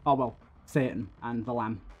 Oh, well, Satan and the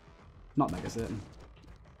Lamb. Not Mega Satan.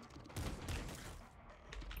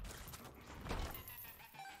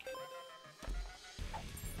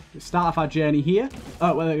 We start off our journey here.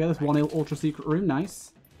 Oh, well, there we go. There's one ultra secret room.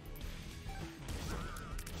 Nice.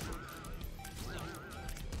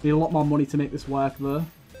 Need a lot more money to make this work, though.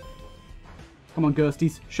 Come on,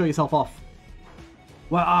 ghosties. Show yourself off.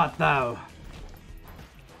 Where art thou?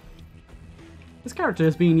 This character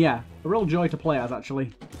has been, yeah, a real joy to play as,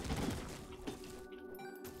 actually.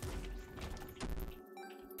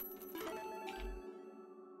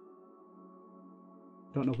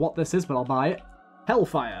 Don't know what this is, but I'll buy it.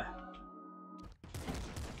 Hellfire.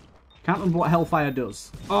 Can't remember what Hellfire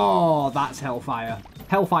does. Oh, that's Hellfire.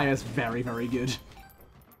 Hellfire is very, very good.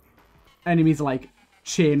 Enemies are like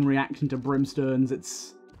chain reacting to brimstones.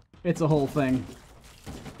 It's It's a whole thing.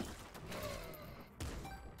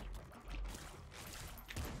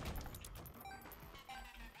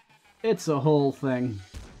 It's a whole thing.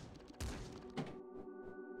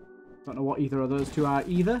 Don't know what either of those two are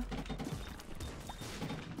either.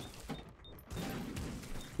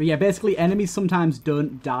 But yeah, basically enemies sometimes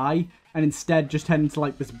don't die and instead just head into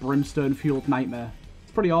like this brimstone-fueled nightmare.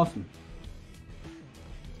 It's pretty awesome.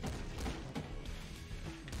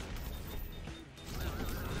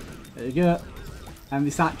 There you go. And they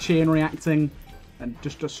start chain reacting and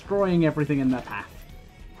just destroying everything in their path.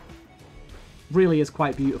 Really is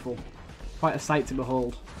quite beautiful. Quite a sight to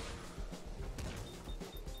behold.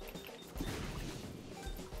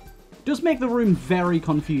 Does make the room very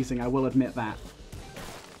confusing, I will admit that.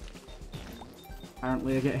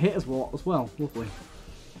 Apparently I get hit as well. Lovely.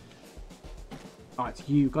 Oh, it's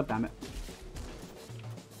you. God damn it.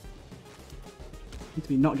 Need to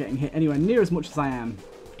be not getting hit anywhere near as much as I am.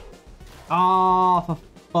 Oh, for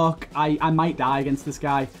fuck. I might die against this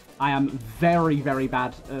guy. I am very, very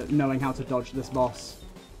bad at knowing how to dodge this boss.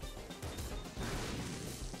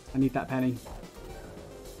 I need that penny.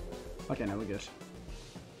 Okay, now we're good.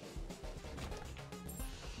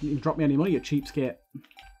 You can drop me any money, you cheapskate.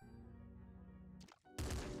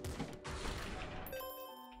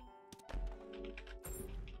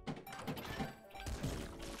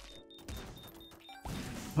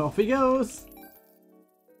 Off he goes!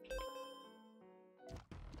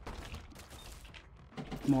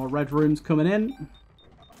 More red rooms coming in.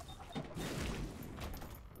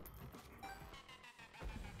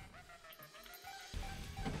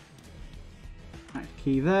 Right,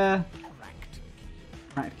 key there.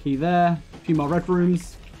 Right, key there. A few more red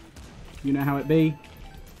rooms. You know how it be.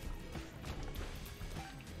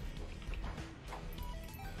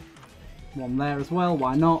 One there as well,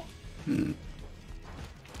 why not?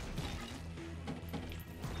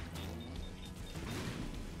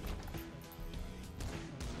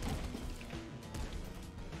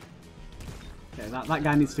 That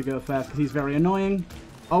guy needs to go first because he's very annoying.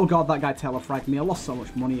 Oh god, that guy telefragged me. I lost so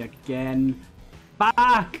much money again.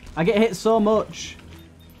 Back! I get hit so much.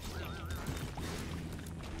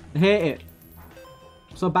 I hate it.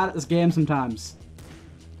 I'm so bad at this game sometimes.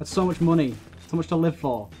 That's so much money. So much to live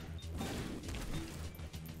for.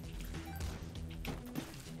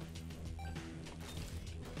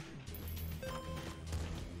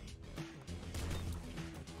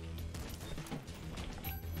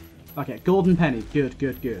 Okay, golden penny. Good,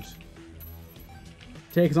 good, good.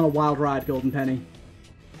 Take us on a wild ride, golden penny.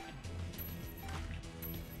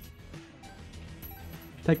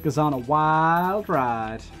 Take us on a wild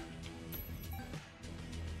ride.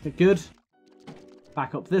 Okay, good.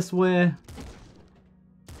 Back up this way.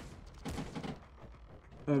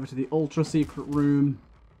 Over to the ultra secret room,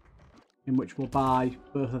 in which we'll buy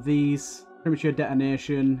both of these. Premature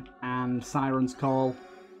detonation and Siren's Call.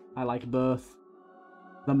 I like both.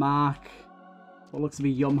 The mark. What looks to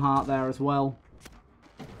be Yum Heart there as well.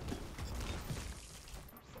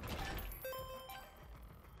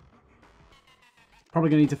 Probably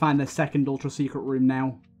going to need to find the second ultra secret room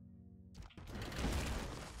now.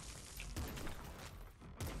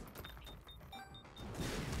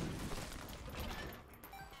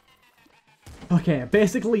 Okay,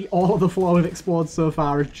 basically all of the floor we've explored so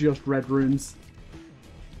far is just red rooms.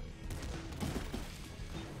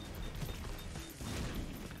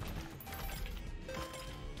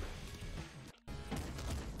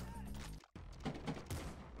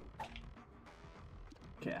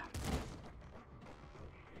 Okay.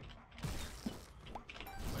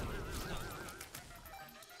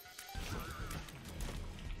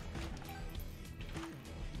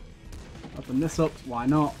 Open this up, why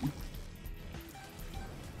not?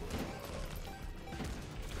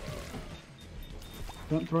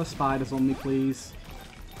 Don't throw spiders on me, please.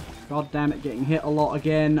 God damn it, getting hit a lot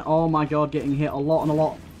again. Oh my god, getting hit a lot and a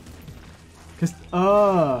lot. Because,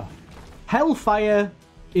 Hellfire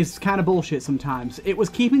is kind of bullshit sometimes. It was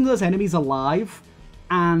keeping those enemies alive,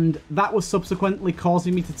 and that was subsequently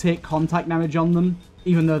causing me to take contact damage on them,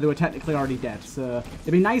 even though they were technically already dead. So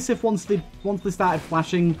it'd be nice if once they started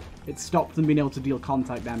flashing, it stopped them being able to deal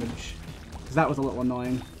contact damage. Because that was a little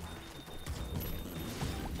annoying.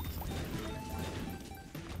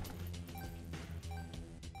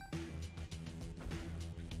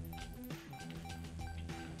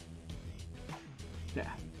 Yeah.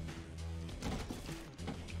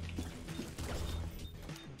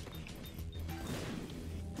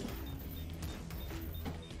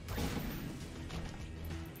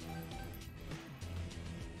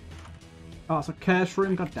 Oh, it's a curse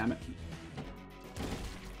room, god damn it.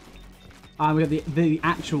 And we got the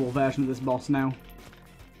actual version of this boss now.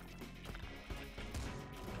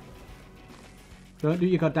 Don't do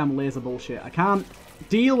your goddamn laser bullshit. I can't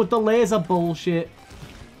deal with the laser bullshit.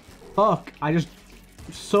 Fuck. I just...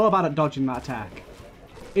 so bad at dodging that attack.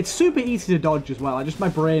 It's super easy to dodge as well. My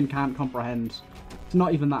brain can't comprehend. It's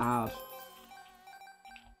not even that hard.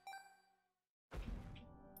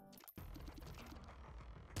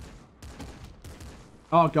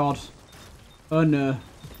 Oh god. Oh no.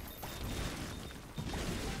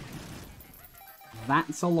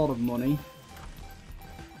 That's a lot of money.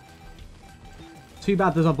 Too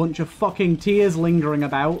bad there's a bunch of fucking tears lingering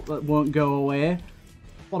about that won't go away.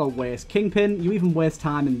 What a waste. Kingpin, you even waste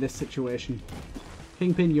time in this situation.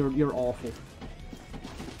 Kingpin, you're awful.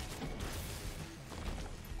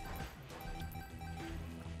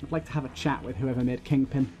 I'd like to have a chat with whoever made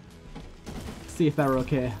Kingpin. See if they're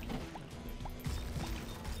okay.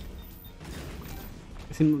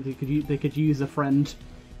 It seems like they could use a friend.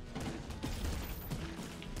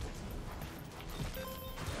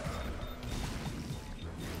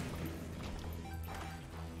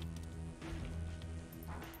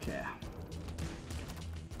 Okay.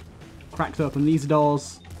 Cracked open these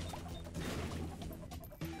doors.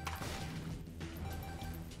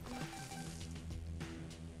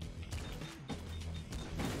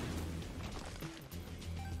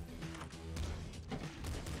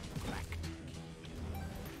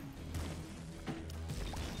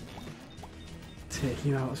 Take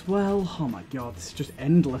you out as well. Oh my god, this is just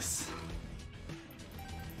endless.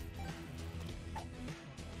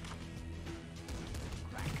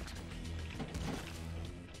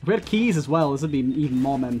 If we had keys as well, this would be even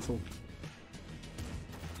more mental.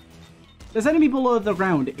 This enemy below the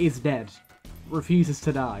ground is dead. Refuses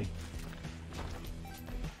to die.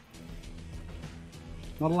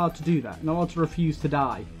 Not allowed to do that. Not allowed to refuse to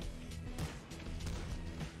die.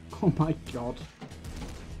 Oh my god.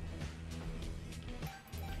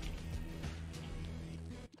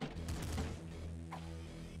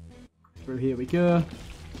 Through here we go.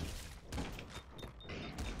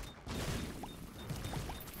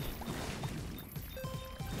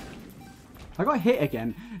 I got hit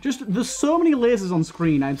again. Just, there's so many lasers on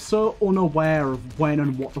screen, I'm so unaware of when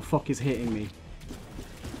and what the fuck is hitting me.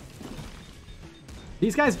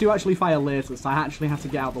 These guys do actually fire lasers, so I actually have to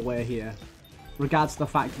get out of the way here. Regards to the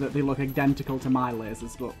fact that they look identical to my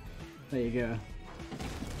lasers, but there you go.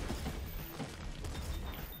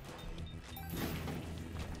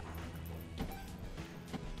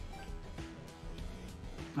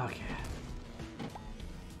 Okay.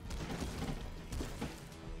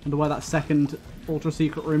 Wonder where that second ultra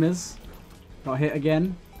secret room is. Got hit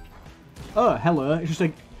again. Oh, hello. It's just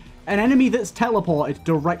an enemy that's teleported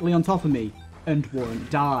directly on top of me and won't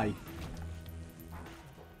die.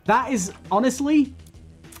 That is, honestly,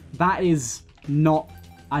 that is not,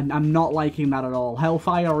 I'm not liking that at all.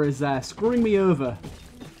 Hellfire is screwing me over.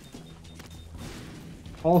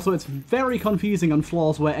 Also, it's very confusing on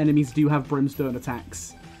floors where enemies do have brimstone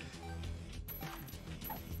attacks.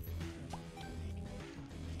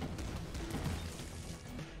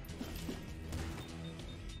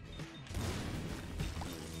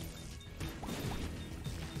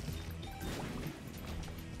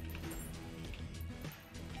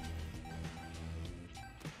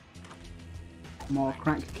 More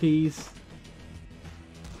cracked keys.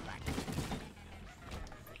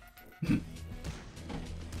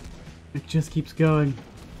 It just keeps going.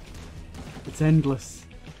 It's endless.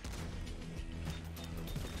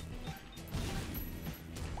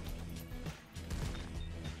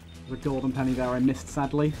 There's a golden penny there I missed,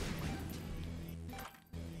 sadly.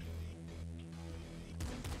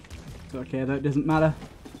 It's okay though, it doesn't matter.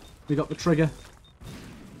 We got the trigger.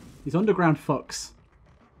 These underground fucks.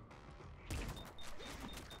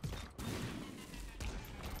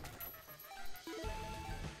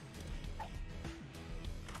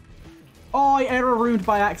 Oh, I error ruined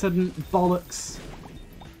by accident. Bollocks.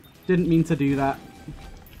 Didn't mean to do that.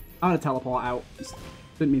 I'm gonna teleport out.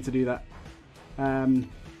 Didn't mean to do that.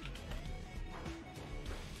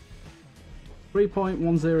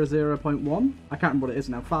 3.100.1. I can't remember what it is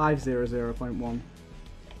now. 500.1. I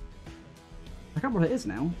can't remember what it is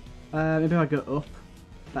now. Maybe I go up.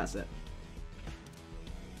 That's it.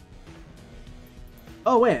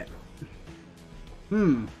 Oh, wait.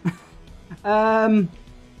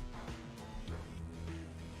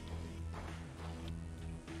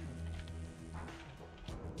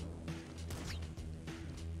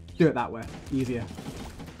 Do it that way. Easier.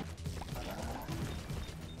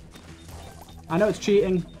 I know it's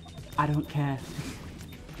cheating. I don't care.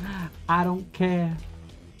 I don't care.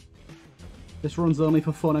 This run's only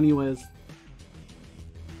for fun anyways.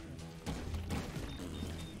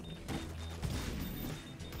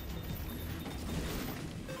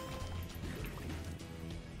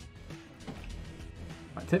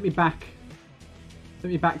 Take me back.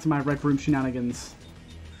 Take me back to my red room shenanigans.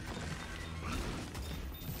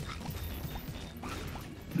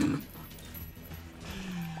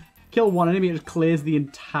 Kill one enemy, it just clears the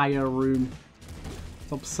entire room.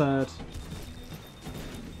 It's absurd.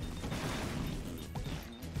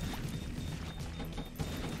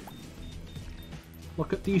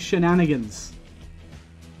 Look at these shenanigans.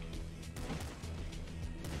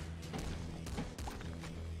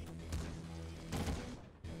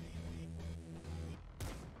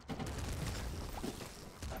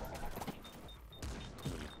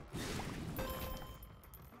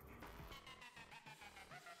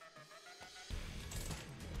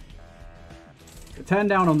 The turn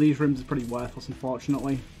down on these rooms is pretty worthless,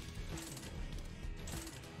 unfortunately.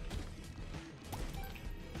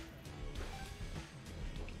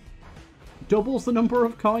 Doubles the number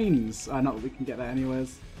of coins. Not that we can get that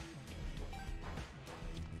anyways.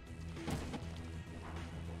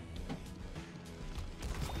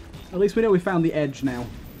 At least we know we found the edge now.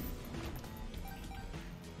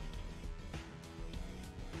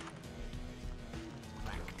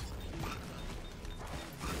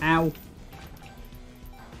 Ow.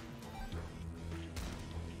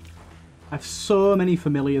 I have so many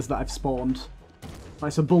familiars that I've spawned.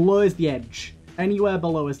 Right, so below is the edge. Anywhere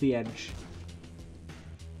below is the edge.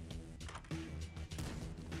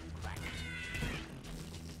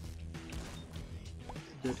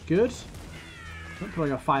 Good, good. Don't throw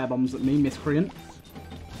your fire bombs at me, miscreant.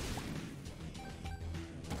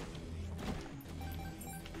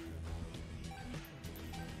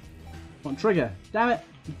 Come on, trigger. Damn it.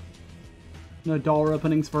 No door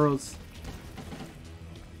openings for us.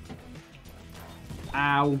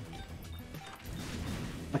 Ow.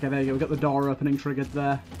 Okay, there you go. We've got the door opening triggered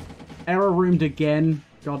there. Error roomed again.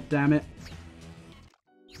 God damn it.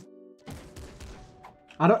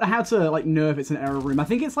 I don't know how to like know if it's an error room. I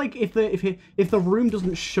think it's like if the room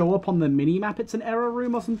doesn't show up on the mini map, it's an error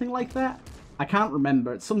room or something like that. I can't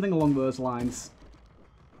remember. It's something along those lines.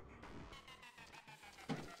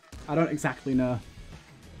 I don't exactly know.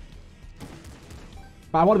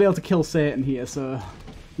 But I want to be able to kill Satan here, so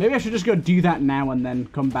maybe I should just go do that now and then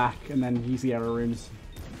come back and then use the error rooms.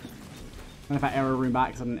 And if I error room by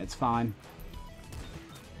accident, it's fine.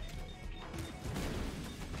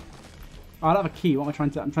 Oh, I don't have a key. What am I trying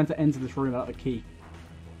to... I'm trying to enter this room without a key.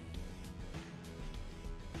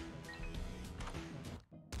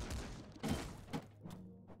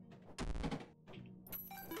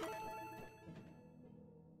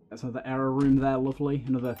 That's another error room there. Lovely.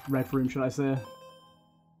 Another red room, should I say.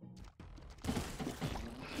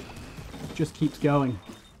 Just keeps going.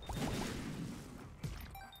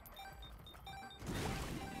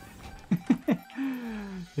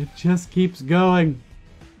 It just keeps going.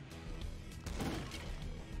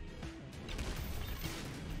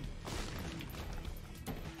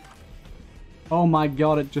 Oh my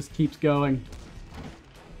god, it just keeps going.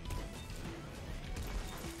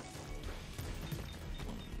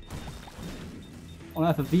 On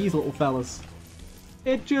earth are these little fellas?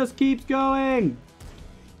 It just keeps going!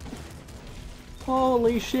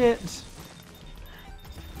 Holy shit.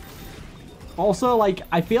 Also, like,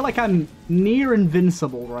 I feel like I'm near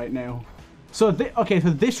invincible right now. So, okay, so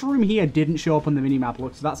this room here didn't show up on the minimap,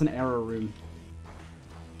 look, so that's an error room.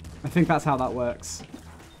 I think that's how that works.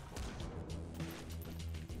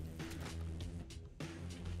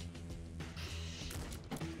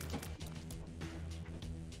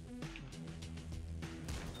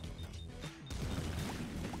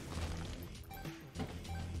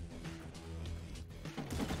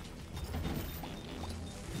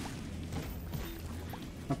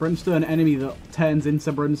 A brimstone enemy that turns into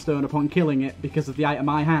brimstone upon killing it because of the item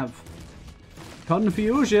I have.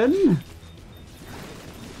 Confusion!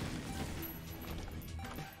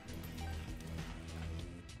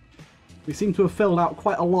 We seem to have filled out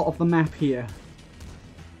quite a lot of the map here.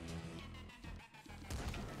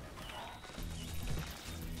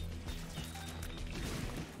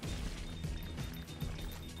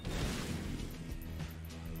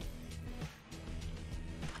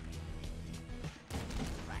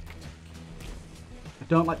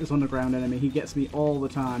 I don't like this underground enemy. He gets me all the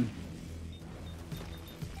time.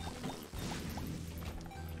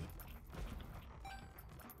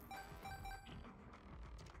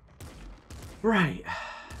 Right.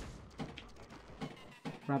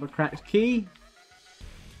 Grab a cracked key.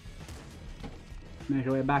 Make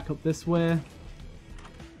our way back up this way.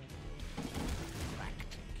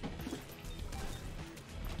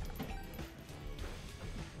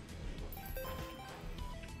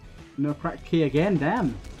 No cracked key again,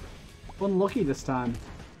 damn. Unlucky this time.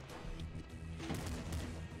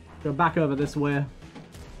 Go back over this way.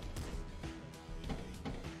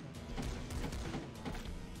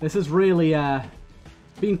 This has really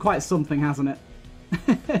been quite something, hasn't it?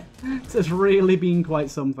 This has really been quite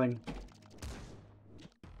something.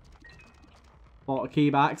 Bought a key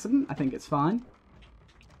by accident. I think it's fine.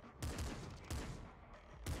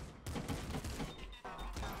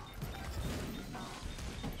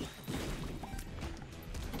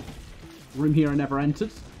 Room here I never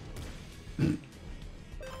entered.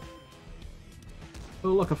 Oh,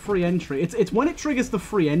 look, a free entry. It's when it triggers the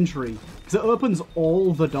free entry, because it opens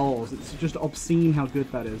all the doors. It's just obscene how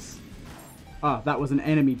good that is. Ah, that was an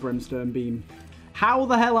enemy brimstone beam. How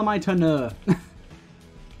the hell am I to know?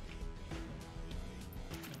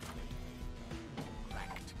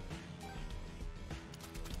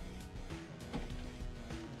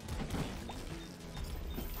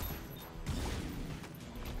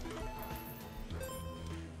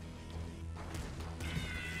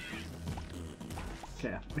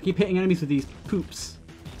 Okay, I keep hitting enemies with these poops.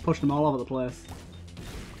 Push them all over the place.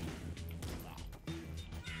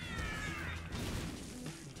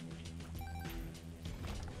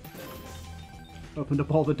 Opened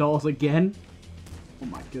up all the doors again. Oh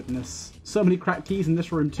my goodness. So many cracked keys in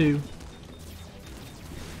this room too.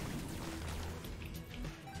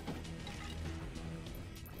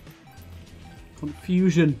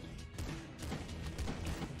 Confusion.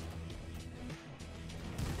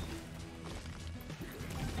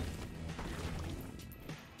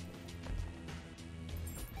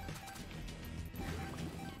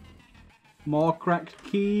 More cracked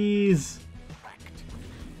keys.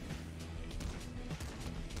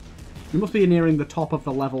 We must be nearing the top of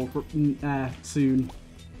the level soon.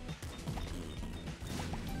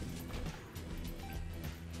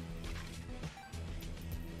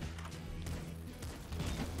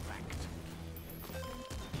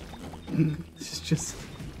 This is just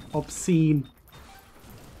obscene.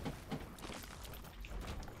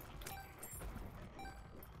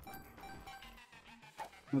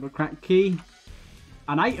 Another cracked key.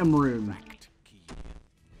 An item room.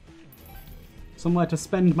 Somewhere to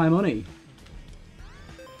spend my money.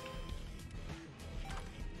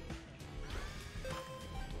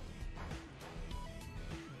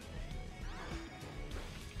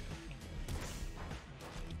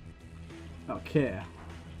 Okay.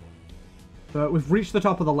 But we've reached the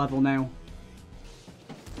top of the level now.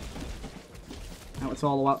 Now it's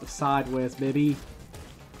all about the sideways, baby.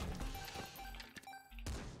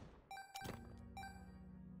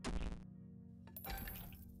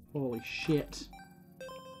 Holy shit.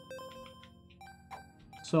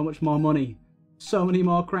 So much more money. So many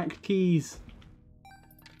more cracked keys.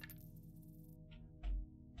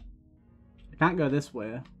 I can't go this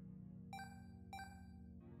way.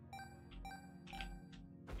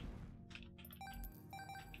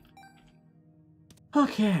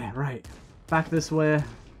 Okay, right. Back this way.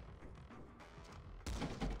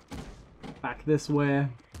 Back this way.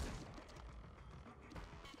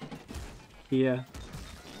 Here.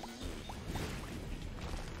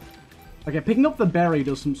 Okay, picking up the berry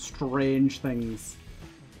does some strange things.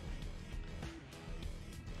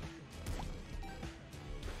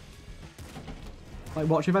 Like,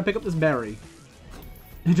 watch, if I pick up this berry,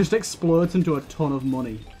 it just explodes into a ton of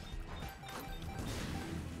money.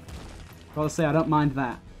 Gotta say, I don't mind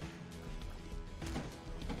that.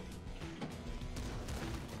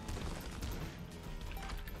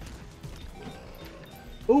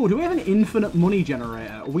 Oh, do we have an infinite money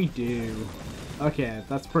generator? We do. Okay,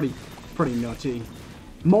 that's pretty nutty.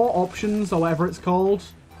 More options, or whatever it's called.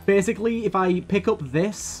 Basically, if I pick up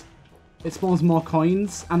this, it spawns more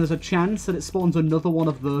coins, and there's a chance that it spawns another one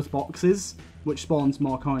of those boxes, which spawns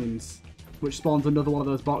more coins. Which spawns another one of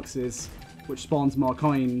those boxes, which spawns more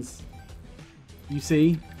coins. You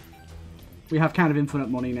see? We have kind of infinite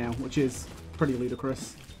money now, which is pretty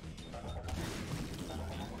ludicrous.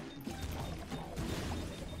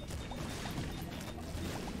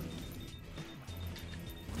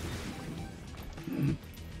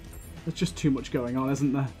 There's just too much going on,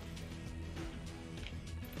 isn't there?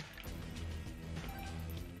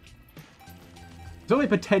 It's only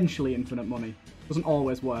potentially infinite money. Doesn't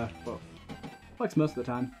always work, but works most of the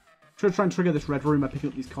time. Should I try and trigger this red room by picking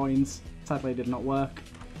up these coins? Sadly, it did not work.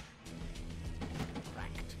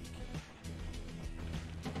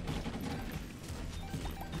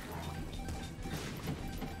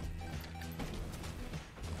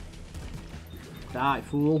 Die,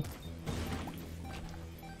 fool.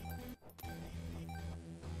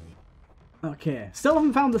 Okay, still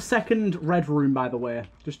haven't found the second red room, by the way.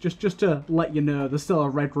 Just to let you know, there's still a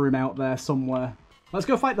red room out there somewhere. Let's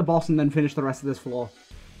go fight the boss and then finish the rest of this floor.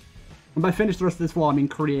 And by finish the rest of this floor, I mean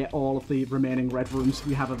create all of the remaining red rooms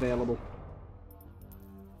we have available.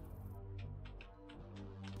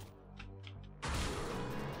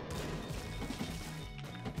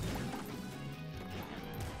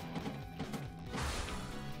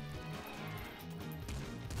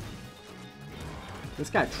 This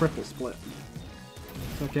guy triple split.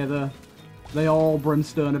 It's okay, they all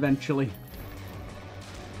brimstone eventually.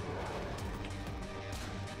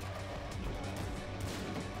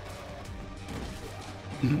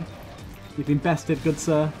 You've been bested, good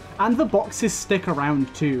sir. And the boxes stick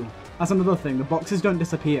around too. That's another thing. The boxes don't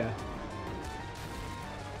disappear.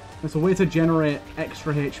 It's a way to generate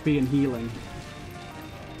extra HP and healing.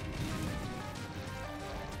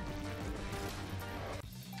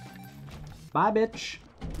 Bye, bitch.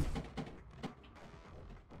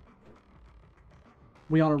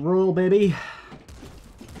 We on a roll, baby.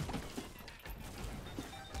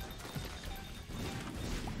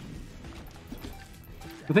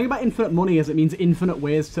 The thing about infinite money is it means infinite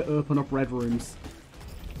ways to open up red rooms.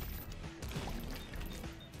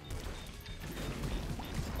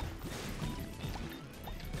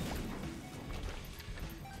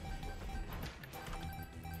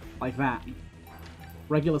 Like that.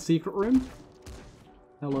 Regular secret room.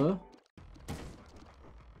 Hello.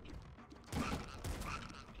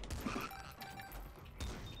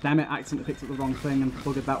 Damn it, I accidentally picked up the wrong thing and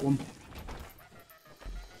buggered that one.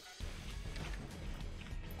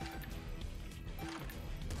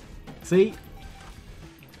 See?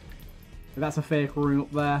 That's a fake room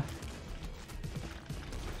up there.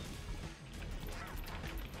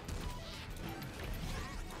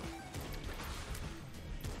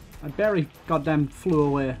 And Berry goddamn flew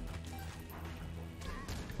away.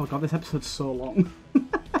 Oh god, this episode's so long.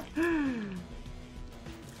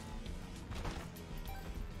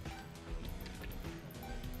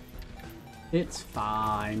 It's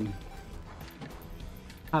fine.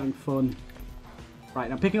 Having fun. Right,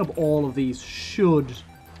 now picking up all of these should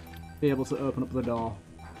be able to open up the door.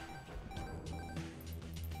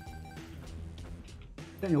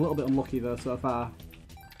 Getting a little bit unlucky though so far.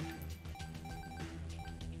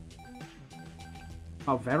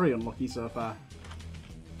 Oh, very unlucky so far.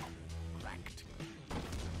 Cracked.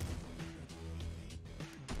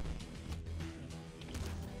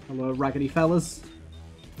 Hello, raggedy fellas.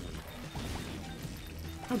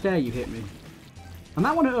 How dare you hit me? And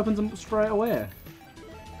that one it opens them straight away.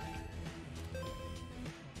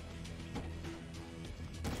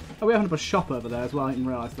 Oh, we opened up a shop over there as well, I didn't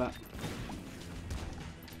realise that.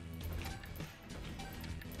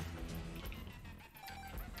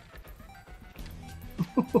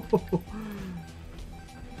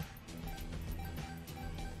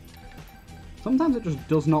 Sometimes it just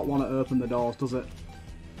does not want to open the doors, does it?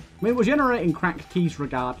 I mean, we're generating cracked keys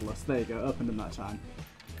regardless. There you go, opened them that time.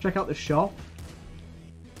 Check out the shop.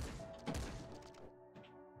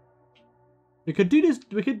 We could do this.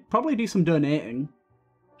 We could probably do some donating.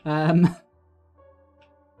 Let's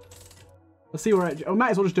see where it. We might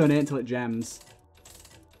as well just donate until it gems.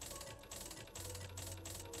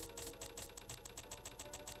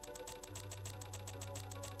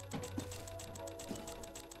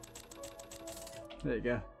 There you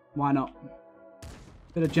go. Why not?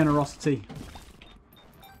 Bit of generosity.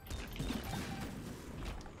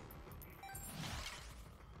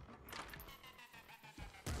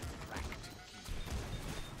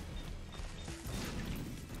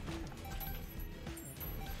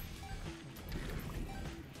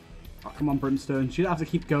 Oh, come on, Brimstone. You don't have to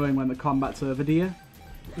keep going when the combat's over, do you? You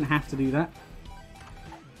don't have to do that.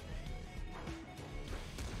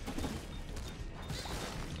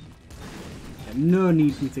 Yeah, no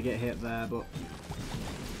need for me to get hit there, but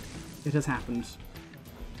it has happened.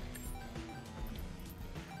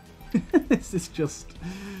 This is just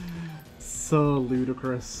so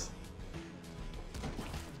ludicrous.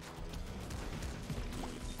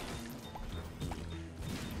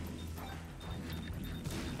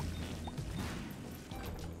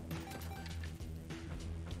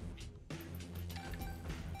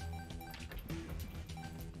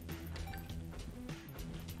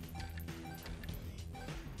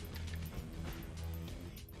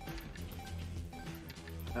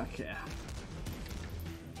 Okay.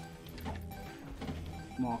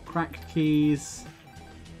 More cracked keys.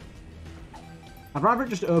 I'd rather it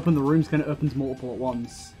just open the rooms because it opens multiple at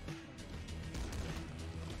once.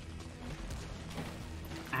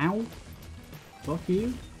 Ow. Fuck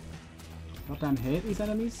you. Goddamn hate these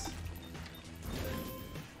enemies.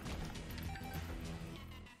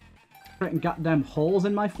 Creating goddamn holes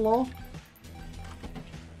in my floor.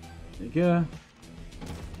 There you go.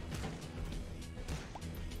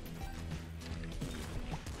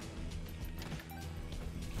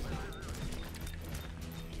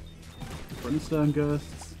 Brimstone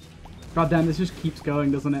ghosts. God damn, this just keeps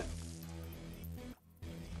going, doesn't it?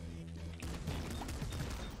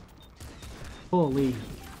 Holy.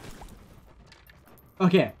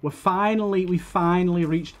 Okay, we finally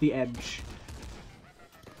reached the edge.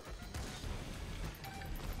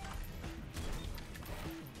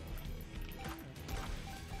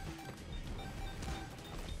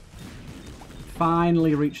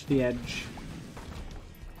 finally reached the edge.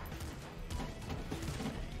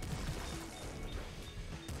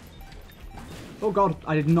 Oh god,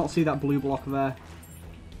 I did not see that blue block there.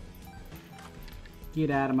 Get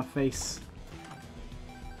out of my face.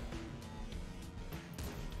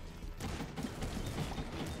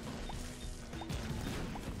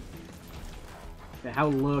 Okay, how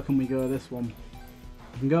low can we go this one?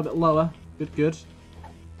 We can go a bit lower. Good, good.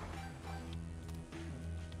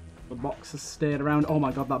 The box has stayed around. Oh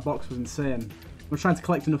my god, that box was insane. I'm trying to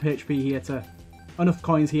collect enough HP here to... enough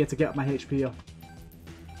coins here to get my HP up.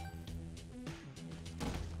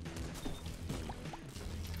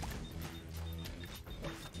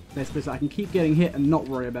 Basically, so I can keep getting hit and not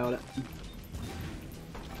worry about it.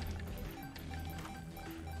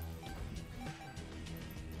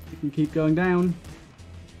 You can keep going down.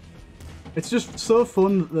 It's just so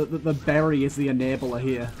fun that the berry is the enabler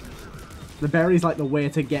here. The berry is like the way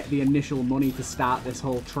to get the initial money to start this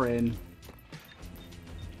whole train.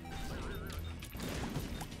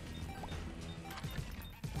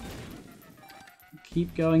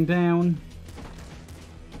 Keep going down.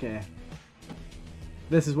 Okay.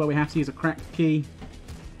 This is where we have to use a cracked key.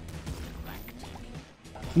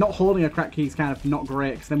 Not holding a cracked key is kind of not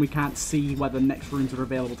great, because then we can't see whether next rooms are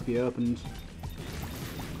available to be opened.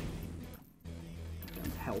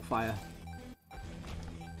 Hellfire.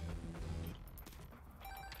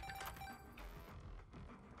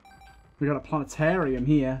 We got a planetarium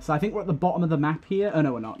here. So I think we're at the bottom of the map here. Oh,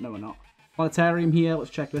 no, we're not. No, we're not. Planetarium here.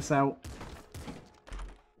 Let's check this out.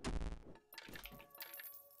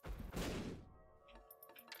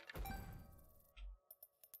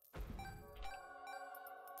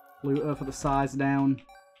 Looter for the size down.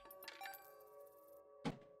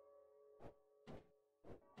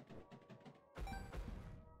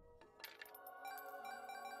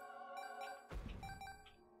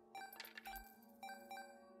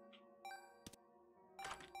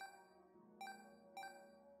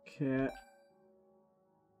 Okay.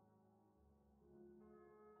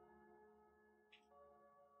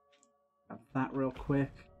 Grab that real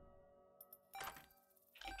quick.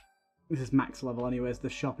 This is max level anyways, the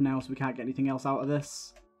shop now, so we can't get anything else out of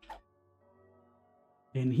this.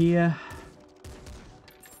 In here.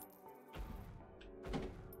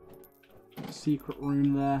 Secret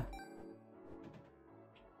room there.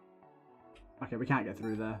 Okay, we can't get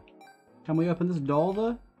through there. Can we open this door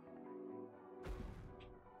though?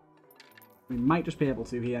 We might just be able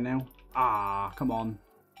to here now. Ah, come on.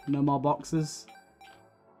 No more boxes.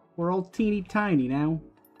 We're all teeny tiny now.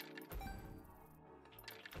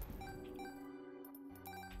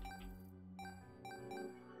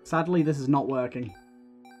 Sadly, this is not working.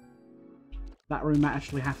 That room might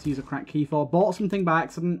actually have to use a cracked key for. Bought something by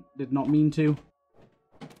accident. Did not mean to.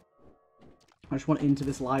 I just want into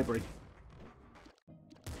this library.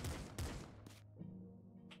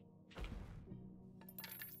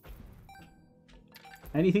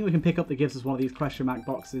 Anything we can pick up that gives us one of these question mark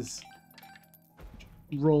boxes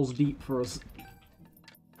rolls deep for us.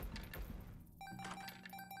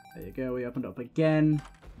 There you go, we opened up again.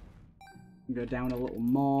 Go down a little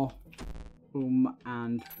more. Boom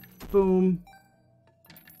and boom.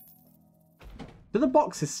 Do the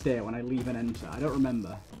boxes stay when I leave and enter? I don't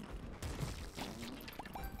remember.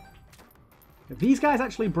 These guys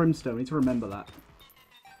actually brimstone. I need to remember that.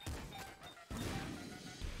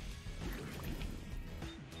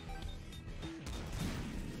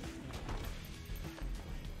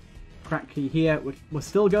 Crack key here. We're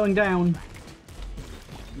still going down.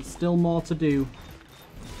 There's still more to do.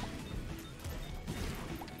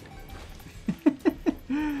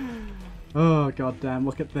 Oh goddamn!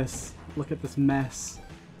 Look at this. Look at this mess.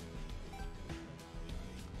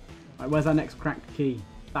 Right, where's our next cracked key?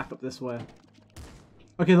 Back up this way.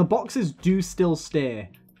 Okay, the boxes do still stay,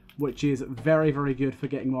 which is very, very good for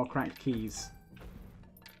getting more cracked keys.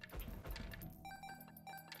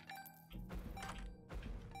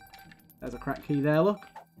 There's a cracked key there, look.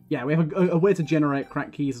 Yeah, we have a way to generate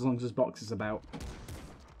cracked keys as long as there's boxes about.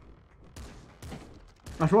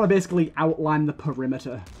 I just want to basically outline the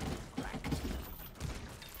perimeter.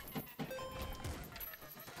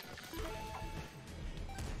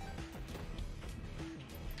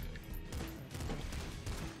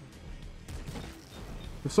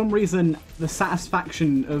 For some reason, the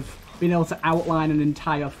satisfaction of being able to outline an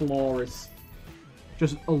entire floor is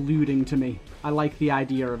just eluding to me. I like the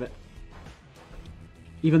idea of it.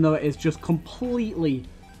 Even though it is just completely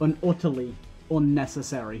and utterly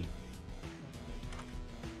unnecessary.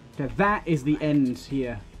 Okay, that is the end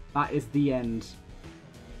here. That is the end.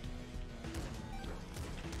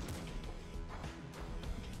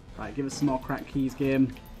 Right, give us some more crack keys,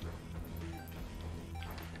 game.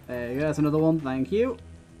 There you go, that's another one, thank you.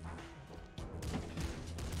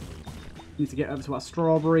 Need to get over to our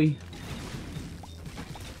strawberry.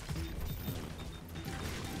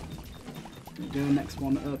 There we go, next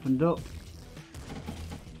one opened up.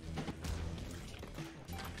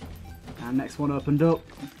 And next one opened up.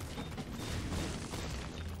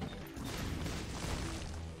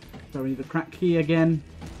 So we need the crack key again.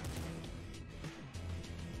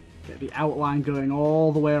 Get the outline going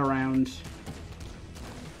all the way around.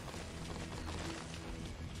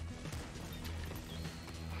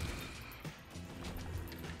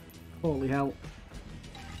 Holy hell.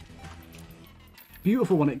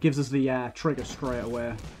 Beautiful when it gives us the trigger straight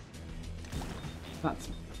away. That's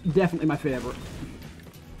definitely my favourite.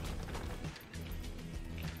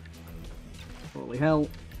 Holy hell.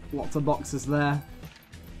 Lots of boxes there.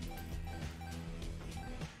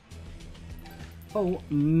 Oh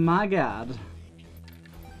my god.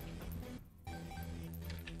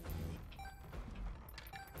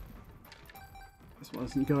 This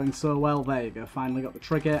wasn't going so well. There you go. Finally got the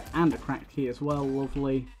trigger and a cracked key as well.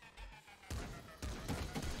 Lovely.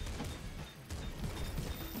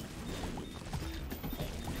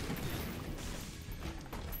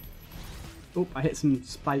 Oh, I hit some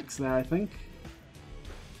spikes there, I think.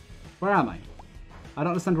 Where am I? I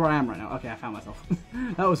don't understand where I am right now. Okay, I found myself.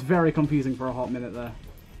 That was very confusing for a hot minute there.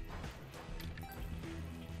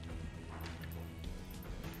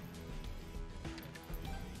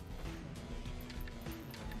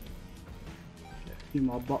 Get a few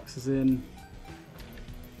more boxes in.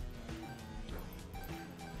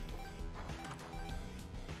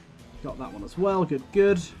 Got that one as well. Good,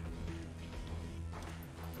 good.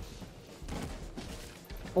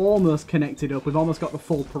 Almost connected up. We've almost got the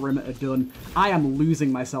full perimeter done. I am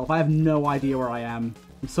losing myself. I have no idea where I am.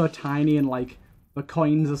 I'm so tiny and, like, the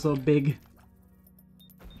coins are so big.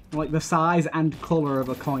 Like, the size and colour of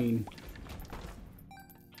a coin.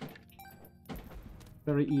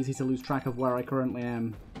 Very easy to lose track of where I currently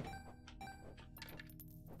am.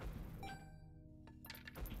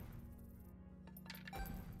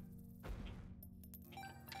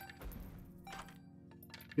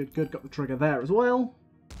 Good, good. Got the trigger there as well.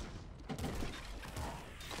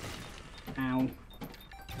 Ow.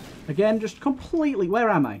 Again, just completely... Where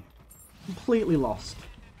am I? Completely lost.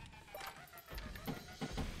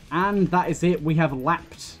 And that is it. We have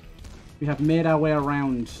lapped. We have made our way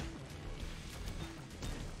around.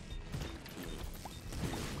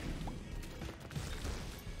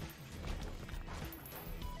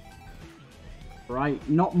 Right.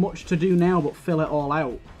 Not much to do now but fill it all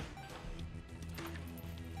out.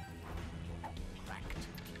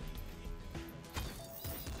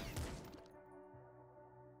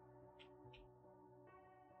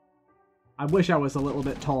 I wish I was a little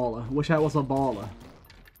bit taller. Wish I was a baller.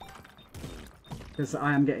 Because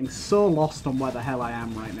I am getting so lost on where the hell I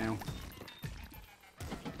am right now.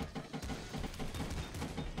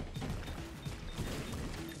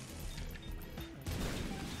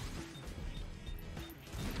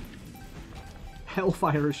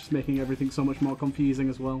 Hellfire is just making everything so much more confusing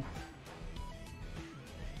as well.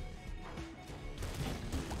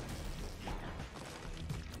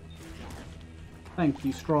 Thank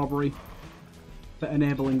you, Strawberry, for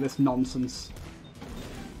enabling this nonsense.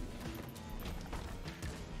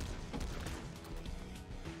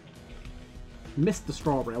 Missed the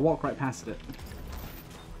strawberry. I walked right past it.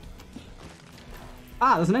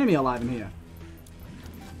 Ah, there's an enemy alive in here.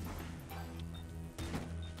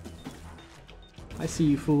 I see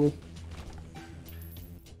you, fool.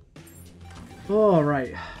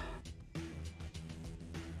 Alright.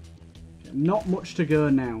 Not much to go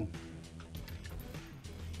now.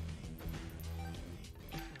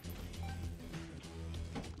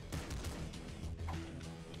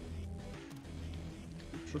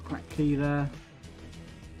 Crack key there.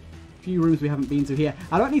 A few rooms we haven't been to here.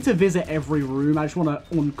 I don't need to visit every room. I just want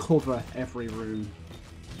to uncover every room.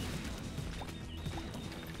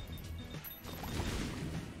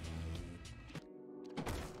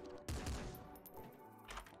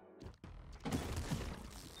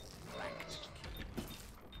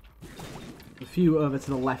 A few over to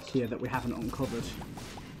the left here that we haven't uncovered.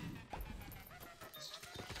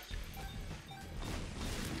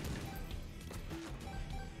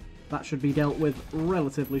 That should be dealt with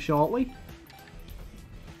relatively shortly.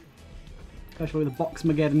 Especially with the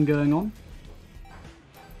Boxmageddon going on.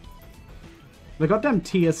 The goddamn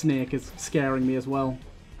tear snake is scaring me as well.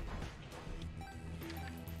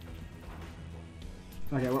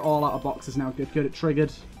 Okay, we're all out of boxes now. Good, good. It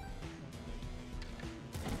triggered.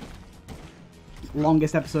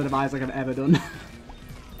 Longest episode of Isaac I've ever done.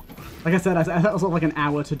 Like I said, that was like an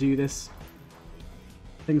hour to do this.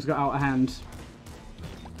 Things got out of hand.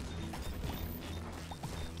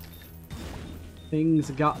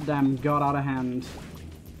 Things goddamn got out of hand.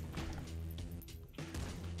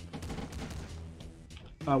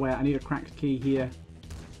 Oh wait, I need a cracked key here.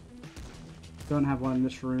 Don't have one in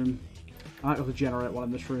this room. I might be able to generate one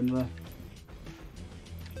in this room though.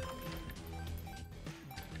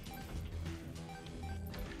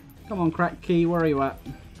 Come on, cracked key, where are you at?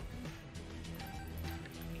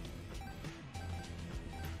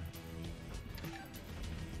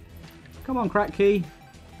 Come on, cracked key.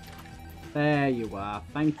 There you are.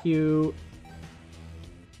 Thank you.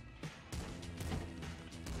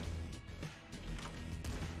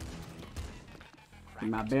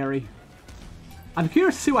 My berry. I'm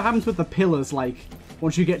curious to see what happens with the pillars, like,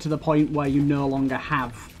 once you get to the point where you no longer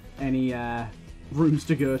have any rooms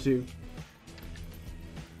to go to.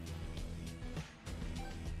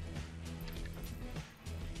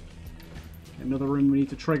 Another room, we need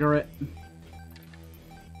to trigger it.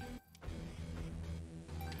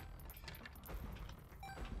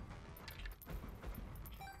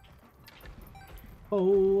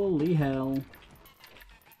 Holy hell.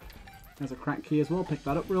 There's a crack key as well. Pick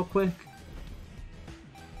that up real quick.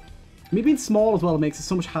 Me being small as well makes it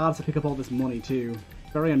so much harder to pick up all this money too.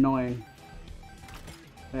 Very annoying.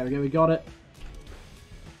 There we go, we got it.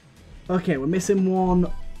 Okay, we're missing one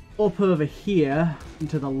up over here and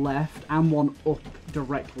to the left, and one up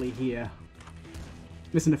directly here.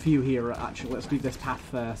 Missing a few here, actually. Let's do this path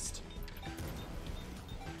first.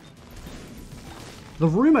 The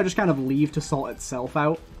room I just kind of leave to sort itself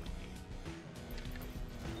out.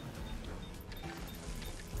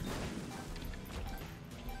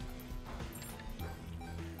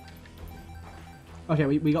 Okay,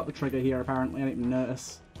 we got the trigger here, apparently. I didn't even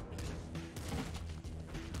notice.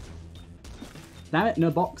 Damn it, no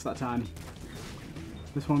box that time.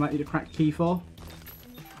 This one I might need a cracked key for.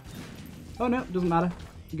 Oh no, doesn't matter.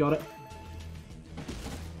 You got it.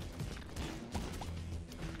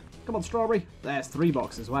 Come on, strawberry. There's 3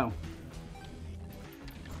 boxes, wow.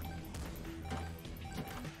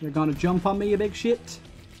 You're gonna jump on me, you big shit?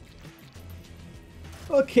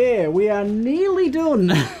 Okay, we are nearly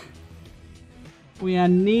done. We are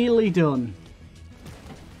nearly done.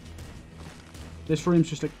 This room's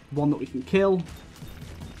just one that we can kill.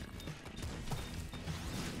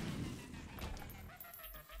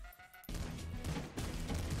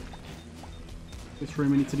 This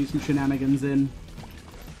room we need to do some shenanigans in.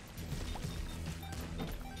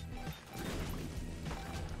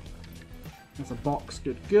 There's a box,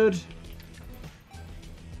 good, good.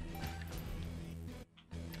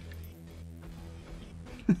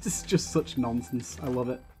 This is just such nonsense. I love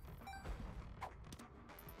it.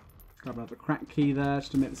 Grab another crack key there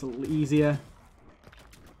just to make this a little easier.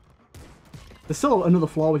 There's still another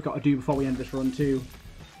floor we've got to do before we end this run too.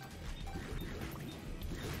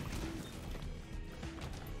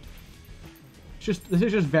 This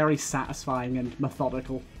is just very satisfying and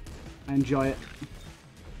methodical. I enjoy it.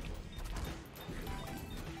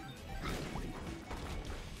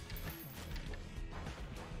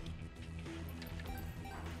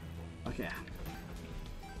 Okay.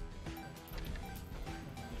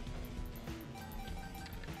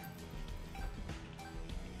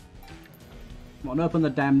 Come on, open the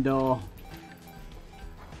damn door.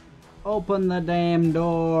 Open the damn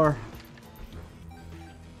door.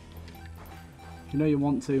 You know you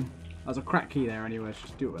want to. There's a crack key there anyway,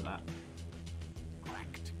 just do it with that.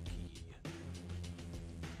 Cracked key.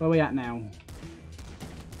 Where are we at now?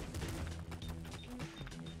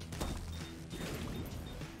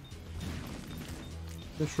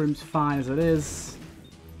 This room's fine as it is.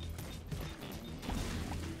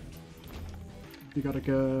 We gotta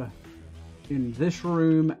go in this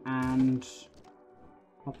room and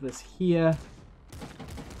pop this here,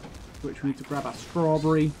 which we need to grab our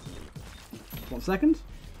strawberry. 1 second.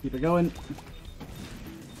 Keep it going.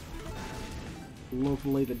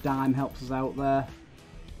 Lovely, the dime helps us out there.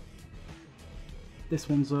 This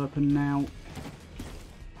one's open now.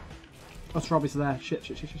 Oh, strawberries are there. Shit,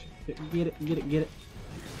 shit, shit, shit, shit. Get it, get it, get it.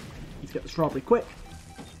 Let's get the strawberry quick.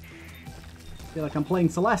 Feel like I'm playing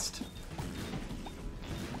Celeste.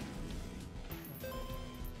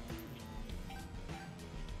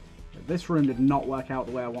 This room did not work out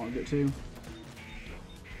the way I wanted it to.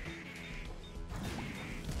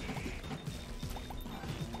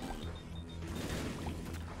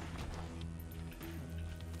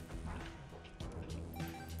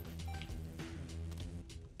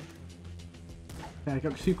 Okay, I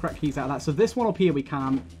got 2 crack keys out of that. So this one up here we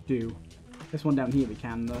can't do. This one down here we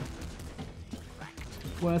can though.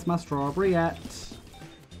 Where's my strawberry at?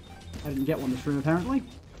 I didn't get one this room apparently.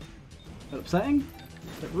 That's upsetting.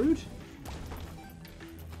 Bit rude.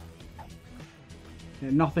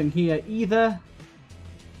 Okay, nothing here either.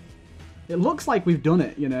 It looks like we've done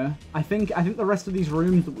it, you know. I think the rest of these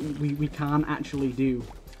rooms we can't actually do.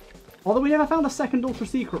 Although we never found a second ultra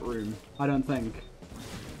secret room, I don't think.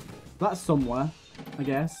 That's somewhere, I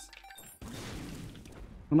guess.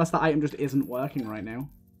 Unless the item just isn't working right now.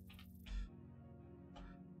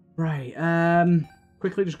 Right,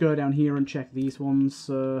 quickly just go down here and check these ones.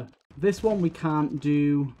 So this one we can't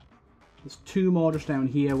do. There's two more just down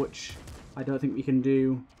here, which I don't think we can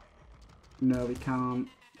do. No, we can't.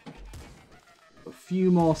 A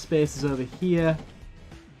few more spaces over here.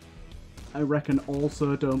 I reckon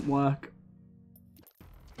also don't work.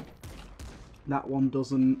 That one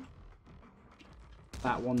doesn't.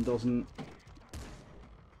 That one doesn't.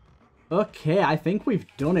 Okay, I think we've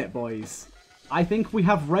done it, boys. I think we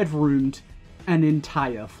have red roomed an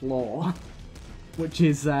entire floor. Which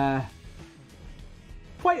is, quite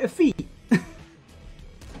a feat.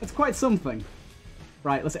 That's quite something.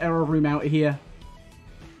 Right, let's arrow room out of here.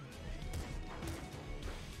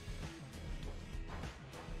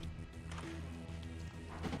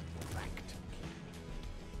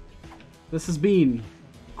 This has been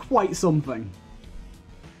quite something.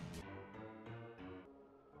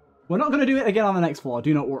 We're not going to do it again on the next floor,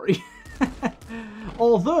 do not worry.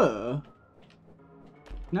 Although,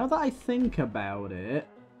 now that I think about it,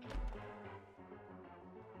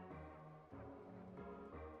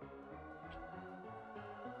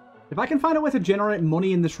 if I can find a way to generate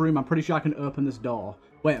money in this room, I'm pretty sure I can open this door.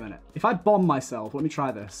 Wait a minute. If I bomb myself, let me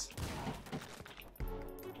try this.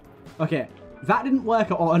 Okay. That didn't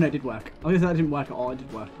work at all. Oh, no, it did work. I guess that didn't work at all. It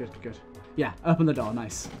did work. Good, good. Yeah, open the door.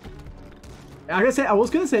 Nice. I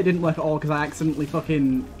was going to say it didn't work at all because I accidentally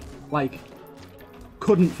fucking, like,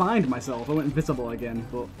 couldn't find myself. I went invisible again,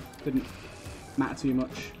 but didn't matter too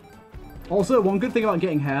much. Also, one good thing about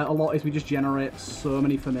getting hair a lot is we just generate so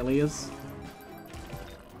many familiars.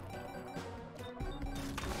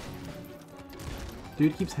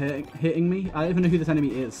 Dude keeps hitting me. I don't even know who this enemy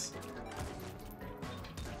is.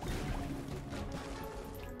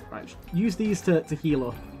 Right, use these to heal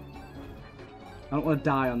up. I don't want to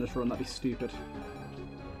die on this run, that'd be stupid.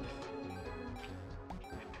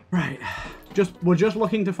 Right, we're just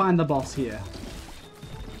looking to find the boss here.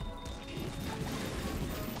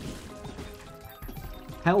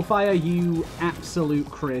 Hellfire, you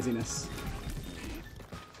absolute craziness.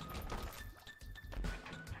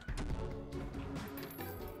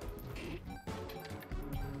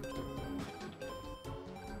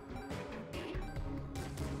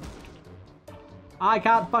 I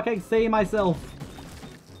can't fucking see myself.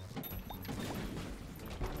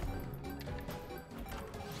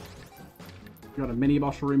 Got a mini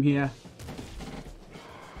boss room here.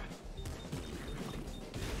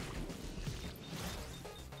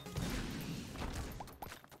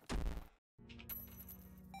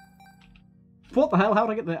 What the hell? How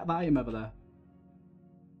did I get that item over there?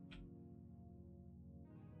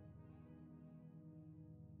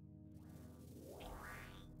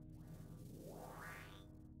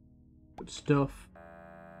 Good stuff.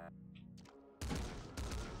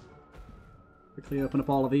 Quickly open up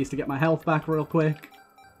all of these to get my health back real quick.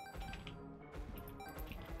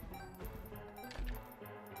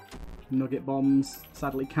 Nugget bombs,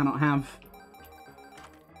 sadly cannot have.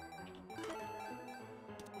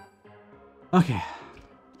 Okay.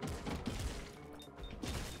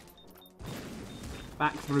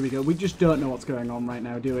 Back through we go. We just don't know what's going on right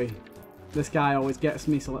now, do we? This guy always gets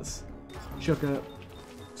me, so let's chuck a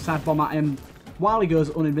sad bomb at him while he goes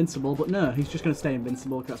uninvincible, but no, he's just going to stay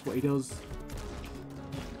invincible because that's what he does.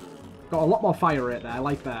 Got a lot more fire rate there, I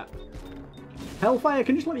like that. Hellfire,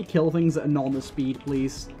 can you just let me kill things at a normal speed,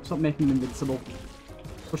 please? Stop making them invincible.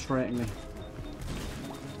 Frustrating me.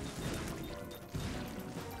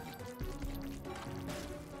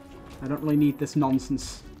 I don't really need this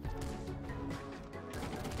nonsense.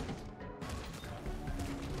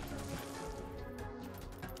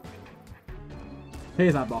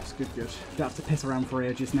 Here's our boss. Good, good. Don't have to piss around for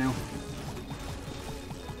ages now.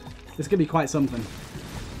 This could be quite something.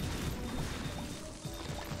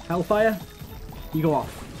 Hellfire, you go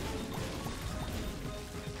off.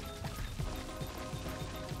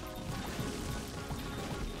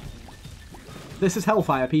 This is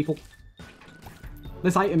Hellfire, people.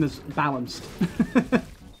 This item is balanced.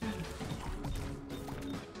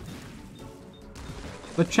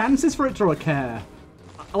 The chances for it to occur...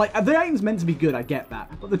 Like, the item's meant to be good, I get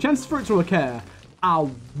that. But the chances for it to occur are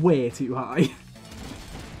way too high.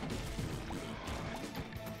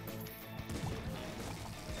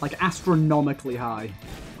 Like, astronomically high.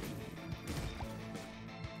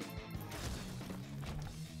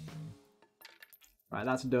 Right,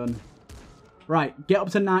 that's done. Right, get up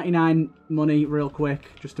to 99 money real quick,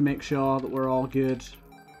 just to make sure that we're all good.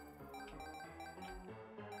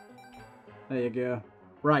 There you go.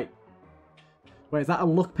 Right. Wait, is that a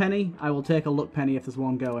luck penny? I will take a luck penny if there's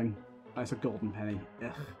one going. Oh, it's a golden penny.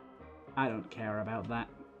 Ugh. I don't care about that.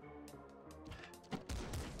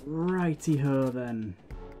 Righty-ho, then.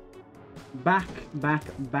 Back, back,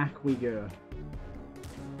 back we go.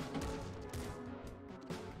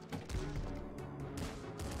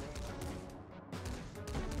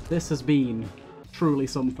 This has been truly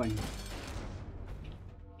something.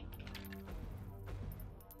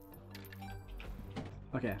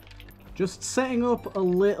 Okay. Just setting up a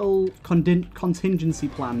little contingency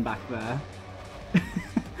plan back there.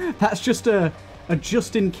 That's just a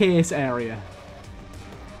just-in-case area.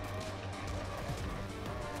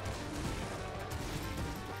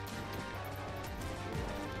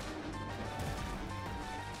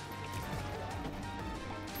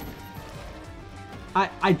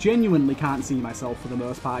 I genuinely can't see myself for the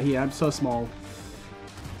most part here. I'm so small.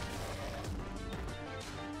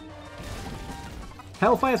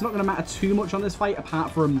 Hellfire's not going to matter too much on this fight,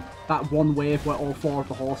 apart from that one wave where all 4 of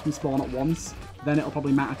the horsemen spawn at once. Then it'll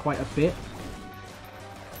probably matter quite a bit.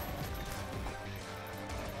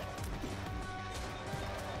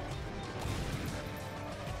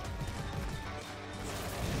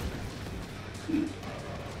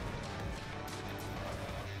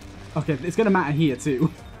 Okay, it's going to matter here too.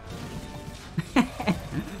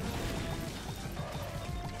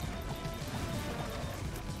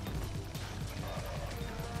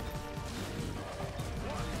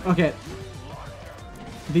 Okay.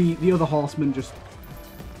 The other horseman just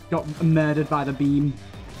got murdered by the beam.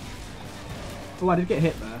 Oh, I did get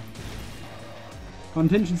hit there.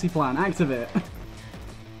 Contingency plan, activate.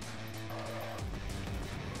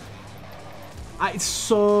 It's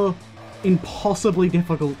so impossibly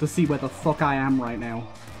difficult to see where the fuck I am right now.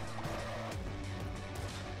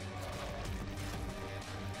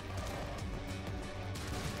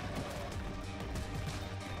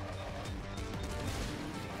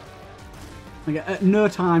 Like, at no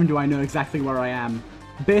time do I know exactly where I am.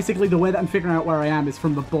 Basically, the way that I'm figuring out where I am is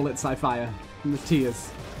from the bullets I fire, from the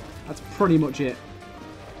tears. That's pretty much it.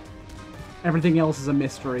 Everything else is a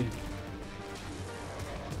mystery.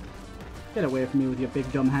 Get away from me with your big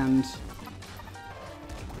dumb hand.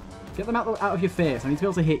 Get them out of your face. I need to be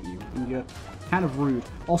able to hit you, and you're kind of rude.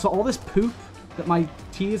 Also, all this poop that my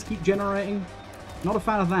tears keep generating, not a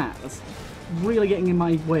fan of that. That's really getting in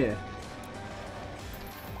my way.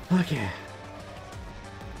 Okay.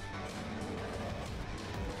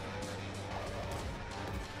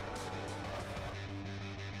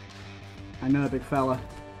 I know, big fella.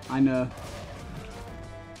 I know.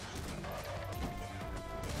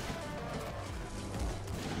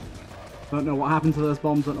 Don't know what happened to those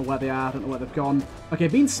bombs, don't know where they are, don't know where they've gone. Okay,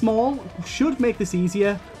 being small should make this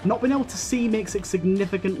easier. Not being able to see makes it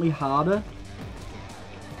significantly harder.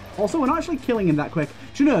 Also, we're not actually killing him that quick.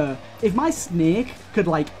 Do you know, if my snake could,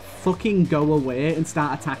 like, fucking go away and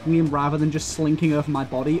start attacking him rather than just slinking over my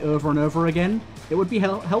body over and over again, it would be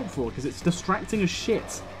helpful, because it's distracting as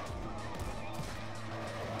shit.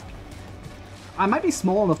 I might be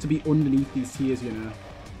small enough to be underneath these tiers, you know.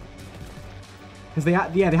 Because they have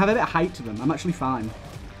a bit of height to them. I'm actually fine.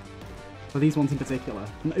 For these ones in particular.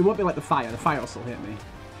 It won't be like the fire. The fire will still hit me.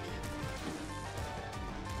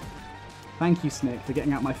 Thank you, Snake, for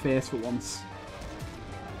getting out my face for once.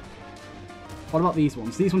 What about these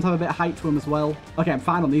ones? These ones have a bit of height to them as well. Okay, I'm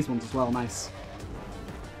fine on these ones as well. Nice.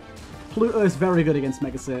 Pluto is very good against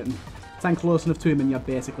Mega Satan. Stand close enough to him and you're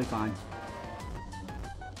basically fine.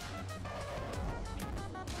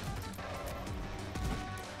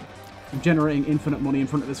 I'm generating infinite money in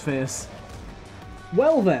front of his face.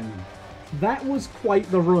 Well then, that was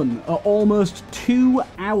quite the run. Almost 2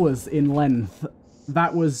 hours in length.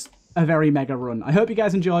 That was a very mega run. I hope you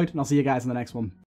guys enjoyed, and I'll see you guys in the next one.